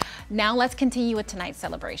much. Now let's continue with tonight's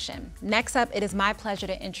celebration. Next up, it is my pleasure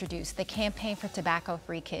to introduce the Campaign for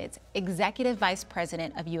Tobacco-Free Kids Executive Vice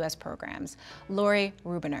President of U.S. Programs, Lori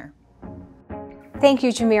Rubiner. Thank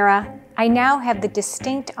you, Jamira. I now have the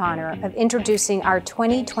distinct honor of introducing our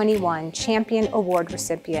 2021 Champion Award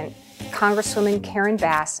recipient, Congresswoman Karen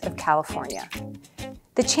Bass of California.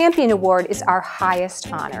 The Champion Award is our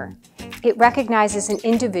highest honor. It recognizes an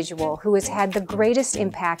individual who has had the greatest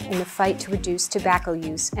impact in the fight to reduce tobacco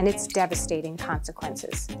use and its devastating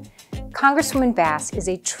consequences. Congresswoman Bass is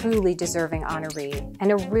a truly deserving honoree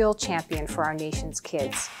and a real champion for our nation's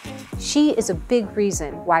kids. She is a big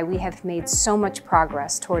reason why we have made so much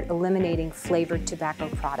progress toward eliminating flavored tobacco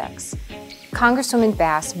products. Congresswoman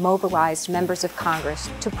Bass mobilized members of Congress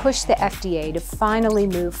to push the FDA to finally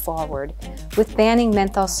move forward with banning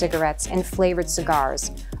menthol cigarettes and flavored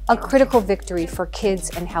cigars, a critical victory for kids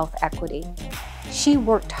and health equity. She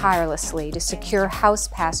worked tirelessly to secure House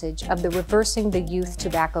passage of the Reversing the Youth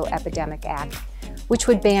Tobacco Epidemic Act, which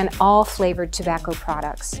would ban all flavored tobacco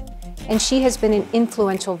products. And she has been an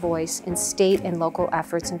influential voice in state and local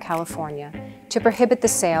efforts in California to prohibit the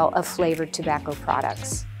sale of flavored tobacco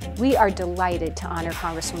products. We are delighted to honor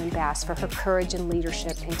Congresswoman Bass for her courage and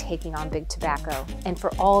leadership in taking on big tobacco and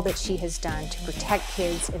for all that she has done to protect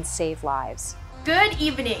kids and save lives. Good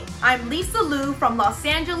evening. I'm Lisa Liu from Los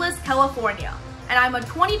Angeles, California, and I'm a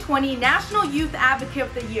 2020 National Youth Advocate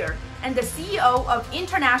of the Year and the CEO of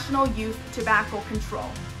International Youth Tobacco Control.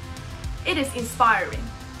 It is inspiring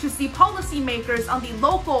to see policymakers on the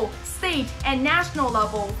local, state, and national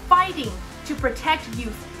level fighting to protect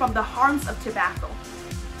youth from the harms of tobacco.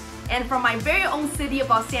 And from my very own city of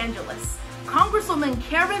Los Angeles, Congresswoman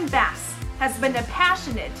Karen Bass has been a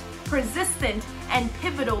passionate, persistent, and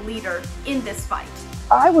pivotal leader in this fight.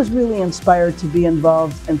 I was really inspired to be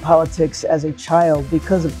involved in politics as a child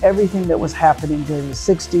because of everything that was happening during the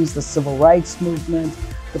 60s, the civil rights movement,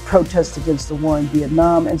 the protests against the war in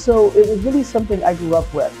Vietnam. And so it was really something I grew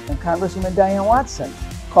up with. And Congresswoman Diane Watson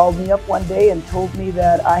called me up one day and told me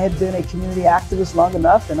that I had been a community activist long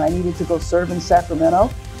enough and I needed to go serve in Sacramento.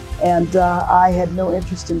 And I had no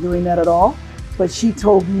interest in doing that at all. But she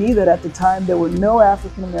told me that at the time there were no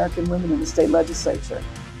African American women in the state legislature.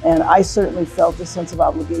 And I certainly felt a sense of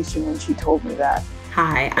obligation when she told me that.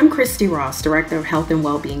 Hi, I'm Christy Ross, Director of Health and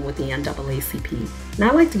Wellbeing with the NAACP. And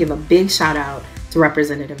I'd like to give a big shout out to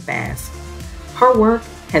Representative Bass. Her work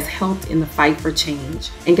has helped in the fight for change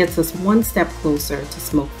and gets us one step closer to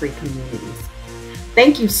smoke-free communities.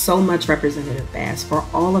 Thank you so much, Representative Bass, for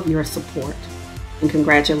all of your support, and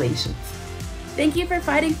congratulations. Thank you for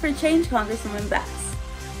fighting for change, Congresswoman Bass.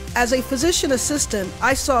 As a physician assistant,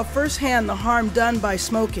 I saw firsthand the harm done by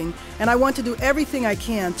smoking, and I want to do everything I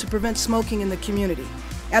can to prevent smoking in the community.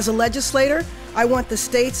 As a legislator, I want the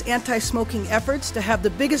state's anti-smoking efforts to have the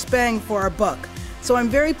biggest bang for our buck. So I'm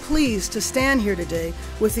very pleased to stand here today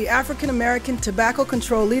with the African American Tobacco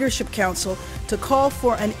Control Leadership Council to call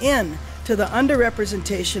for an end to the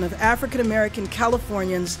underrepresentation of African American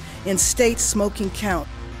Californians in state smoking count.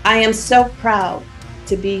 I am so proud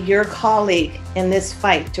to be your colleague in this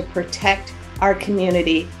fight to protect our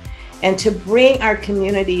community and to bring our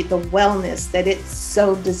community the wellness that it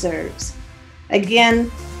so deserves.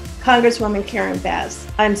 Again, Congresswoman Karen Bass,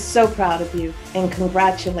 I'm so proud of you and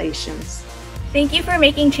congratulations. Thank you for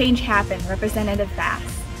making change happen, Representative Bass.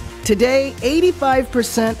 Today,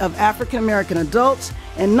 85% of African American adults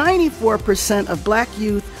and 94% of Black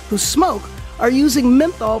youth who smoke are using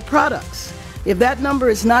menthol products. If that number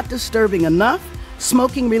is not disturbing enough,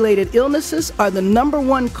 smoking-related illnesses are the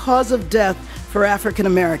 #1 cause of death for African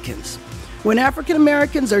Americans. When African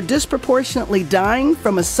Americans are disproportionately dying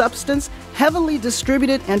from a substance heavily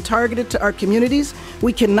distributed and targeted to our communities,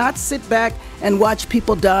 we cannot sit back and watch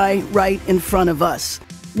people die right in front of us.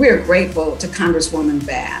 We're grateful to Congresswoman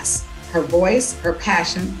Bass her voice, her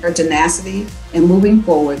passion, her tenacity in moving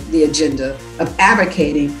forward the agenda of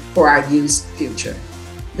advocating for our youth's future.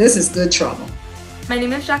 This is good trouble. My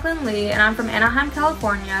name is Jacqueline Lee, and I'm from Anaheim,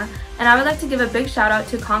 California, and I would like to give a big shout out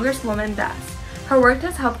to Congresswoman Bass. Her work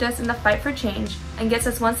has helped us in the fight for change and gets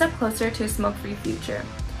us one step closer to a smoke-free future.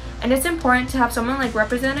 And it's important to have someone like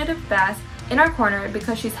Representative Bass in our corner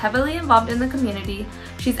because she's heavily involved in the community,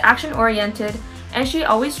 she's action-oriented, and she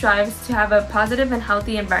always strives to have a positive and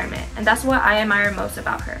healthy environment, and that's what I admire most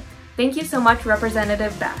about her. Thank you so much,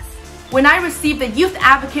 Representative Bass. When I received the Youth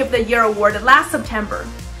Advocate of the Year award last September,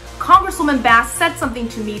 Congresswoman Bass said something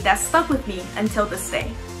to me that stuck with me until this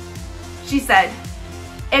day. She said,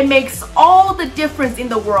 "It makes all the difference in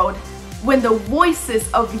the world when the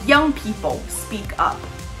voices of young people speak up."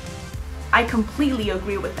 I completely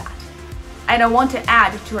agree with that. And I want to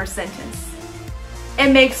add to her sentence.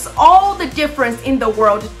 It makes all the difference in the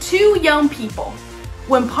world to young people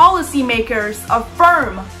when policymakers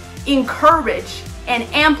affirm, encourage, and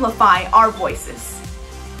amplify our voices.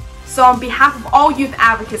 So on behalf of all youth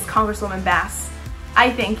advocates, Congresswoman Bass,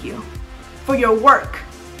 I thank you for your work,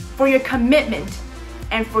 for your commitment,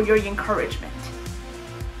 and for your encouragement.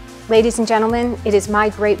 Ladies and gentlemen, it is my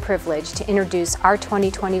great privilege to introduce our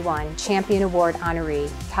 2021 Champion Award honoree,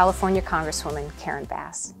 California Congresswoman Karen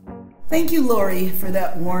Bass. Thank you, Lori, for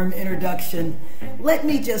that warm introduction. Let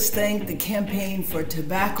me just thank the Campaign for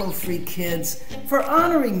Tobacco-Free Kids for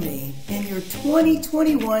honoring me in your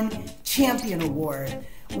 2021 Champion Award.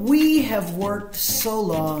 We have worked so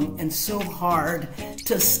long and so hard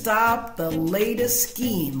to stop the latest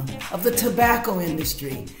scheme of the tobacco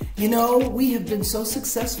industry. You know, we have been so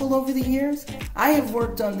successful over the years. I have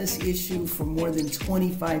worked on this issue for more than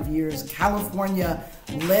 25 years. California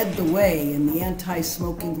led the way in the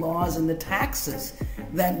anti-smoking laws and the taxes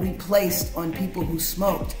that we placed on people who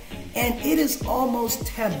smoked. And it is almost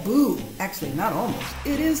taboo, actually not almost,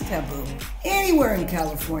 it is taboo anywhere in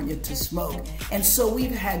California to smoke. And so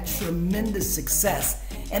we've had tremendous success.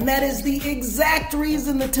 And that is the exact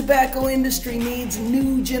reason the tobacco industry needs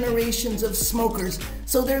new generations of smokers.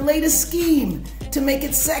 So their latest scheme, to make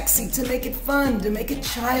it sexy, to make it fun, to make it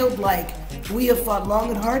childlike. We have fought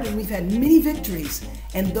long and hard and we've had many victories.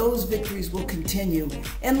 And those victories will continue.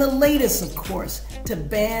 And the latest, of course, to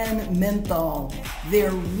ban menthol,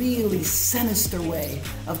 their really sinister way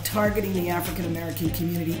of targeting the African American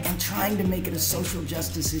community and trying to make it a social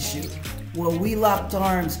justice issue. Well, we locked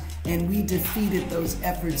arms and we defeated those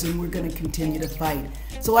efforts, and we're going to continue to fight.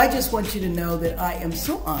 So I just want you to know that I am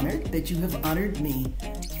so honored that you have honored me.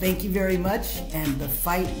 Thank you very much, and the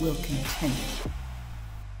fight will continue.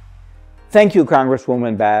 Thank you,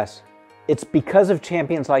 Congresswoman Bass. It's because of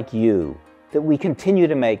champions like you that we continue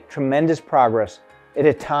to make tremendous progress at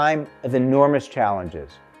a time of enormous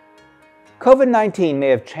challenges. COVID-19 may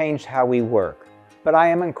have changed how we work, but I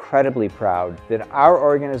am incredibly proud that our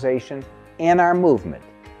organization and our movement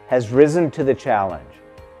has risen to the challenge.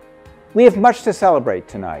 We have much to celebrate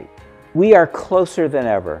tonight. We are closer than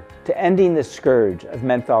ever to ending the scourge of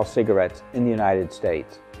menthol cigarettes in the United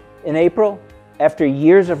States. In April, after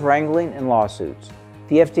years of wrangling and lawsuits,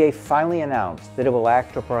 the FDA finally announced that it will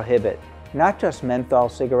act to prohibit not just menthol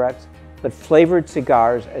cigarettes, but flavored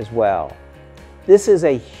cigars as well. This is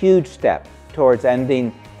a huge step towards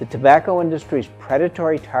ending the tobacco industry's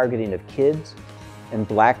predatory targeting of kids and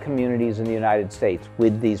Black communities in the United States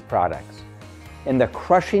with these products, and the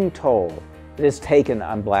crushing toll it has taken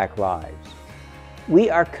on Black lives. We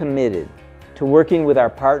are committed to working with our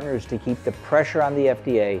partners to keep the pressure on the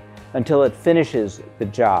FDA until it finishes the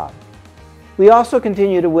job. We also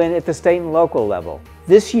continue to win at the state and local level.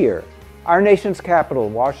 This year, our nation's capital,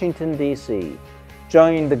 Washington, D.C.,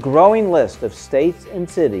 joined the growing list of states and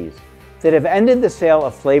cities that have ended the sale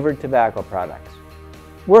of flavored tobacco products.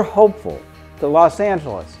 We're hopeful that Los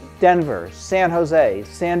Angeles, Denver, San Jose,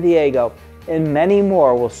 San Diego, and many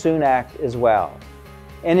more will soon act as well.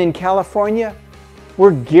 And in California,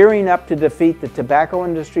 we're gearing up to defeat the tobacco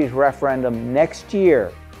industry's referendum next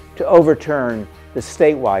year to overturn the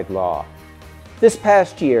statewide law. This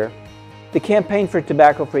past year, the Campaign for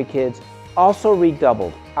Tobacco-Free Kids also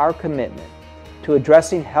redoubled our commitment to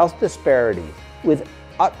addressing health disparities with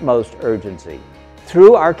utmost urgency.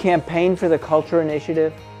 Through our Campaign for the Culture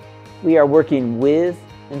initiative, we are working with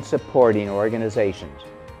and supporting organizations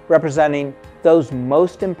representing those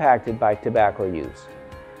most impacted by tobacco use.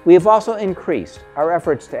 We have also increased our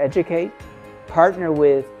efforts to educate, partner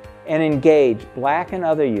with, and engage Black and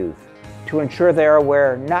other youth to ensure they are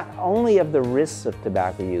aware not only of the risks of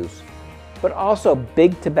tobacco use, but also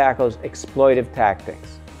Big Tobacco's exploitive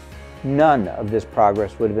tactics. None of this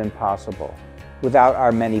progress would have been possible without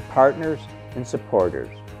our many partners and supporters.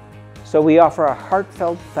 So we offer a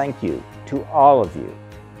heartfelt thank you to all of you.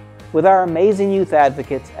 With our amazing youth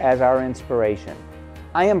advocates as our inspiration,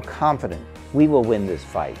 I am confident we will win this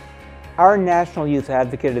fight. Our National Youth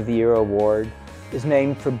Advocate of the Year Award is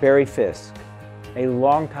named for Barry Fisk, a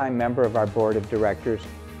longtime member of our board of directors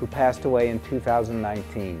who passed away in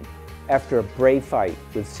 2019 after a brave fight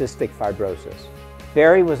with cystic fibrosis.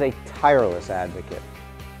 Barry was a tireless advocate,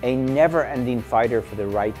 a never-ending fighter for the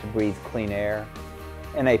right to breathe clean air,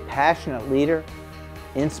 and a passionate leader,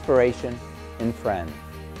 inspiration, and friend.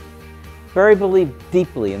 Barry believed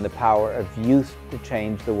deeply in the power of youth to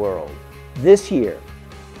change the world. This year,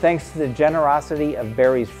 thanks to the generosity of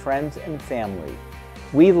Barry's friends and family,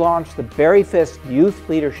 we launched the Barry Fisk Youth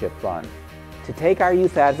Leadership Fund to take our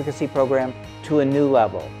youth advocacy program to a new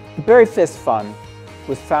level. The Barry Fisk Fund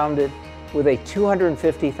was founded with a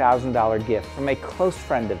 $250,000 gift from a close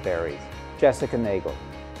friend of Barry's, Jessica Nagel,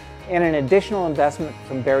 and an additional investment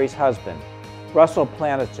from Barry's husband, Russell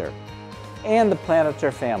Planitzer, and the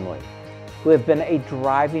Planitzer family, who have been a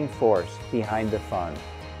driving force behind the fund.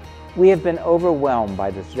 We have been overwhelmed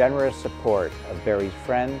by the generous support of Barry's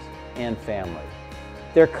friends and family.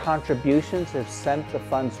 Their contributions have sent the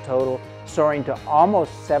fund's total soaring to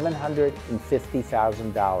almost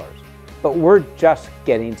 $750,000. But we're just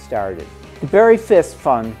getting started. The Barry Fisk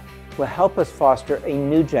Fund will help us foster a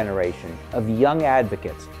new generation of young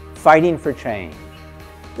advocates fighting for change.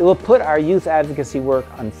 It will put our youth advocacy work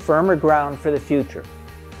on firmer ground for the future.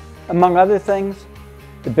 Among other things,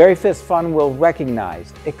 the Barry Fisk Fund will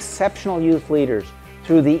recognize exceptional youth leaders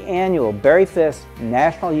through the annual Barry Fisk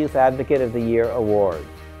National Youth Advocate of the Year Award.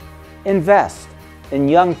 Invest in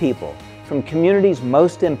young people from communities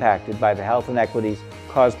most impacted by the health inequities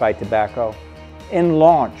caused by tobacco, and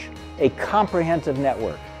launch a comprehensive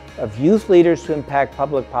network of youth leaders to impact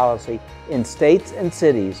public policy in states and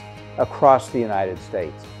cities across the United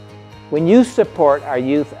States. When you support our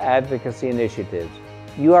youth advocacy initiatives,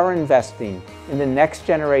 you are investing in the next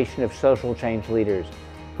generation of social change leaders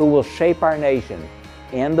who will shape our nation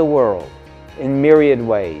and the world in myriad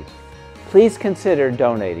ways. Please consider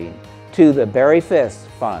donating to the Barry Fisk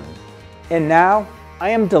Fund. And now, I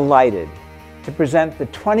am delighted to present the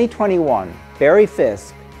 2021 Barry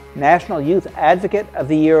Fisk National Youth Advocate of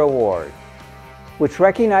the Year Award, which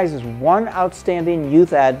recognizes one outstanding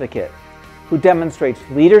youth advocate who demonstrates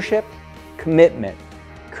leadership, commitment,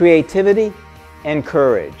 creativity, and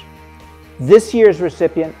courage. This year's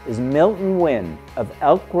recipient is Milton Nguyen of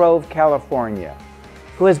Elk Grove, California,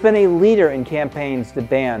 who has been a leader in campaigns to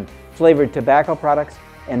ban flavored tobacco products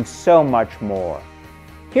and so much more.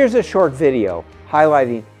 Here's a short video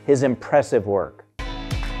highlighting his impressive work.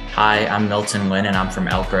 Hi, I'm Milton Nguyen and I'm from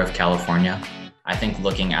Elk Grove, California. I think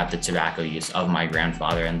looking at the tobacco use of my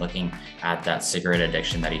grandfather and looking at that cigarette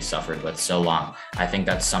addiction that he suffered with so long, I think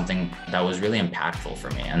that's something that was really impactful for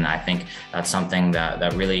me. And I think that's something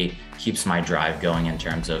that really keeps my drive going in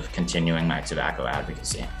terms of continuing my tobacco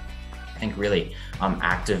advocacy. I think really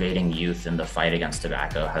activating youth in the fight against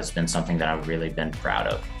tobacco has been something that I've really been proud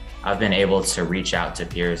of. I've been able to reach out to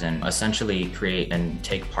peers and essentially create and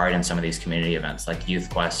take part in some of these community events like Youth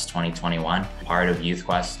Quest 2021. Part of Youth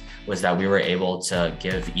Quest was that we were able to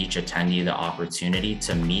give each attendee the opportunity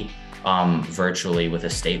to meet virtually with a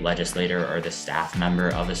state legislator or the staff member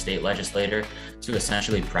of a state legislator to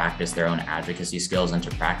essentially practice their own advocacy skills and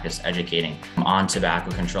to practice educating on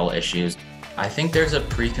tobacco control issues. I think there's a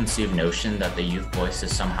preconceived notion that the youth voice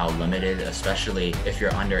is somehow limited, especially if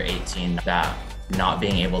you're under 18, that not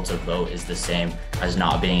being able to vote is the same as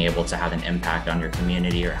not being able to have an impact on your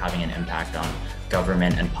community or having an impact on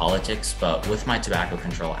government and politics. But with my tobacco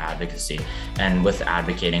control advocacy and with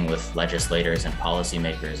advocating with legislators and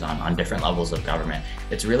policymakers on different levels of government,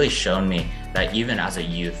 it's really shown me that even as a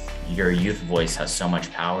youth, your youth voice has so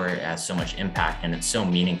much power, it has so much impact, and it's so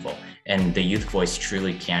meaningful. And the youth voice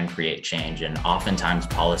truly can create change. And oftentimes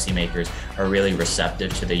policymakers are really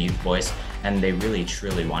receptive to the youth voice and they really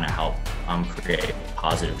truly want to help create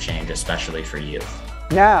positive change, especially for youth.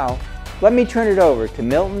 Now, let me turn it over to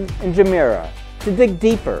Milton and Jamira to dig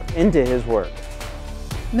deeper into his work.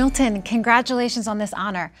 Milton, congratulations on this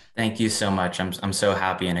honor. Thank you so much. I'm so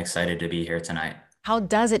happy and excited to be here tonight. How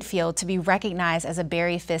does it feel to be recognized as a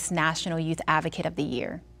Barry Fisk National Youth Advocate of the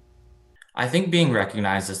Year? I think being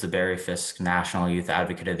recognized as the Barry Fisk National Youth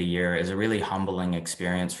Advocate of the Year is a really humbling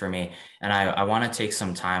experience for me. And I want to take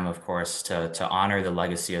some time, of course, to honor the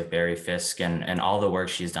legacy of Barry Fisk and all the work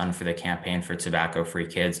she's done for the campaign for tobacco-free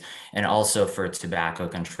kids and also for tobacco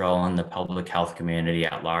control and the public health community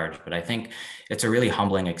at large. But I think it's a really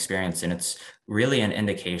humbling experience, and it's really an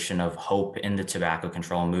indication of hope in the tobacco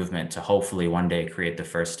control movement to hopefully one day create the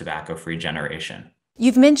first tobacco-free generation.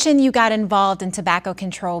 You've mentioned you got involved in tobacco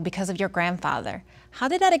control because of your grandfather. How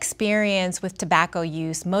did that experience with tobacco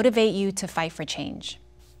use motivate you to fight for change?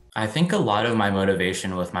 I think a lot of my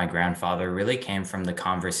motivation with my grandfather really came from the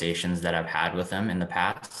conversations that I've had with him in the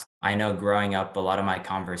past. I know growing up, a lot of my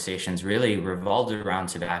conversations really revolved around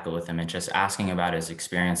tobacco with him and just asking about his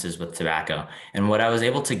experiences with tobacco. And what I was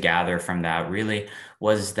able to gather from that really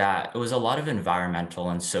was that it was a lot of environmental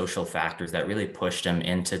and social factors that really pushed him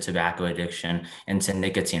into tobacco addiction, into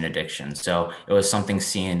nicotine addiction. So it was something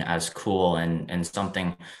seen as cool and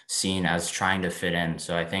something seen as trying to fit in.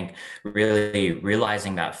 So I think really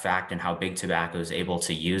realizing that fact and how big tobacco is able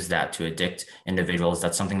to use that to addict individuals,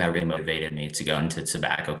 that's something that really motivated me to go into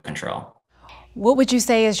tobacco control. What would you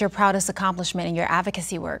say is your proudest accomplishment in your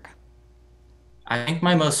advocacy work? I think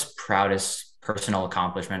my most proudest personal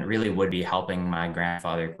accomplishment really would be helping my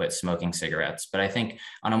grandfather quit smoking cigarettes. But I think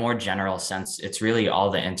on a more general sense, it's really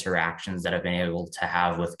all the interactions that I've been able to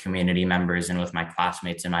have with community members and with my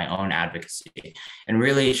classmates in my own advocacy. And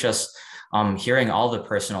really just hearing all the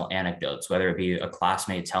personal anecdotes, whether it be a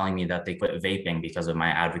classmate telling me that they quit vaping because of my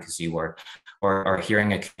advocacy work, or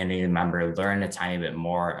hearing a community member learn a tiny bit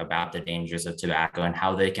more about the dangers of tobacco and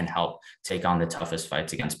how they can help take on the toughest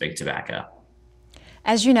fights against big tobacco.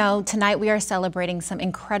 As you know, tonight we are celebrating some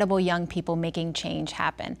incredible young people making change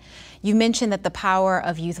happen. You mentioned that the power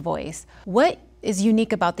of youth voice. What is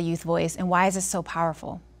unique about the youth voice and why is it so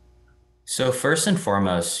powerful? So first and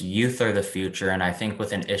foremost, youth are the future. And I think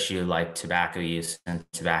with an issue like tobacco use and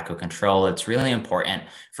tobacco control, it's really important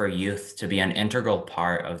for youth to be an integral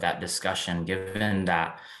part of that discussion, given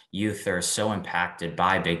that youth are so impacted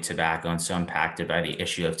by big tobacco and so impacted by the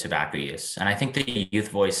issue of tobacco use. And I think the youth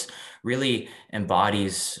voice really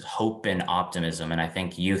embodies hope and optimism. And I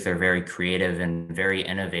think youth are very creative and very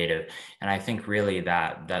innovative. And I think really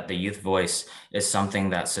that the youth voice is something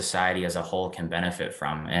that society as a whole can benefit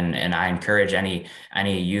from. And I encourage any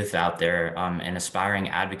youth out there and aspiring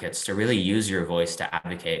advocates to really use your voice to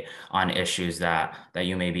advocate on issues that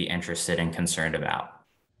you may be interested and concerned about.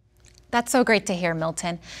 That's so great to hear,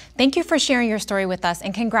 Milton. Thank you for sharing your story with us,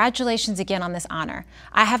 and congratulations again on this honor.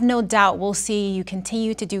 I have no doubt we'll see you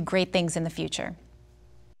continue to do great things in the future.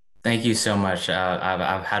 Thank you so much.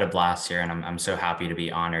 I've had a blast here, and I'm so happy to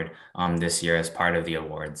be honored this year as part of the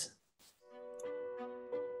awards.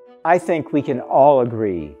 I think we can all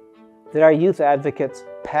agree that our youth advocates,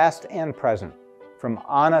 past and present, from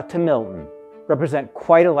Anna to Milton, represent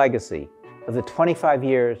quite a legacy of the 25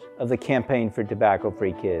 years of the Campaign for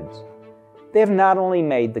Tobacco-Free Kids. They have not only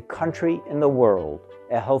made the country and the world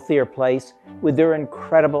a healthier place with their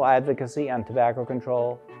incredible advocacy on tobacco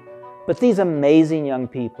control, but these amazing young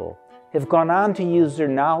people have gone on to use their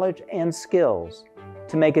knowledge and skills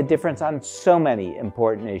to make a difference on so many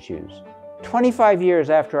important issues. 25 years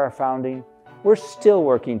after our founding, we're still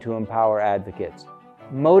working to empower advocates,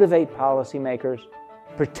 motivate policymakers,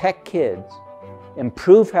 protect kids,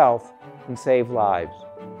 improve health, and save lives.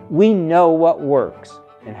 We know what works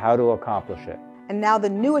and how to accomplish it. And now the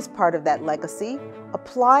newest part of that legacy,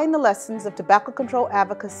 applying the lessons of tobacco control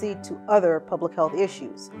advocacy to other public health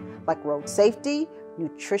issues, like road safety,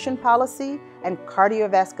 nutrition policy, and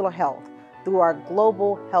cardiovascular health through our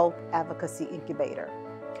Global Health Advocacy Incubator.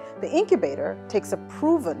 The incubator takes a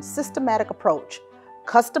proven, systematic approach,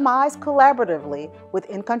 customized collaboratively with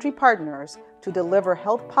in-country partners to deliver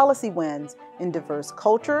health policy wins in diverse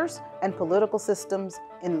cultures and political systems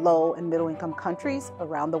in low and middle-income countries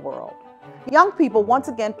around the world. Young people once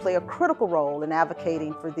again play a critical role in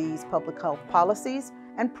advocating for these public health policies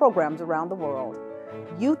and programs around the world.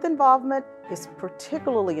 Youth involvement is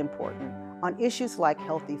particularly important on issues like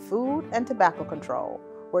healthy food and tobacco control,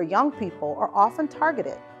 where young people are often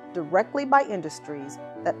targeted directly by industries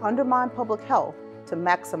that undermine public health to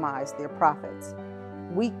maximize their profits.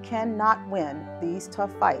 We cannot win these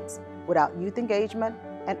tough fights without youth engagement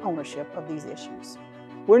and ownership of these issues.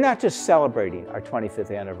 We're not just celebrating our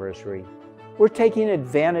 25th anniversary, we're taking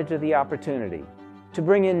advantage of the opportunity to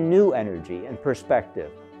bring in new energy and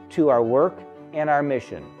perspective to our work and our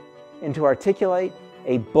mission, and to articulate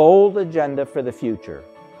a bold agenda for the future.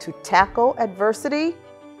 To tackle adversity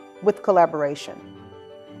with collaboration,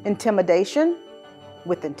 intimidation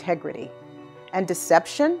with integrity, and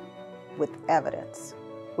deception with evidence.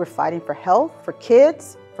 We're fighting for health, for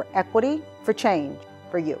kids, for equity, for change,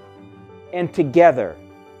 for you. And together,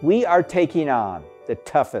 we are taking on the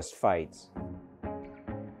toughest fights.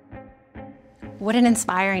 What an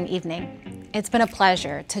inspiring evening. It's been a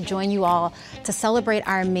pleasure to join you all to celebrate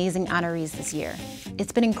our amazing honorees this year.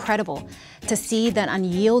 It's been incredible to see that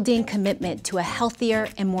unyielding commitment to a healthier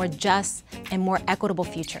and more just and more equitable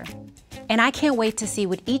future. And I can't wait to see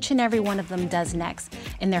what each and every one of them does next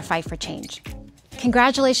in their fight for change.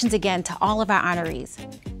 Congratulations again to all of our honorees.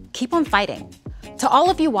 Keep on fighting. To all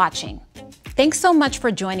of you watching, thanks so much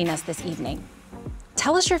for joining us this evening.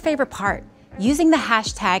 Tell us your favorite part using the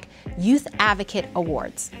hashtag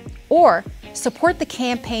YouthAdvocateAwards, or support the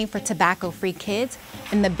campaign for tobacco-free kids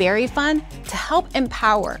and the Berry Fund to help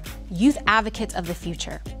empower youth advocates of the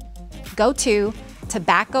future. Go to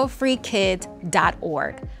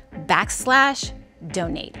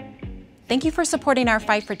tobaccofreekids.org/donate. Thank you for supporting our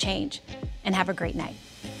fight for change, and have a great night.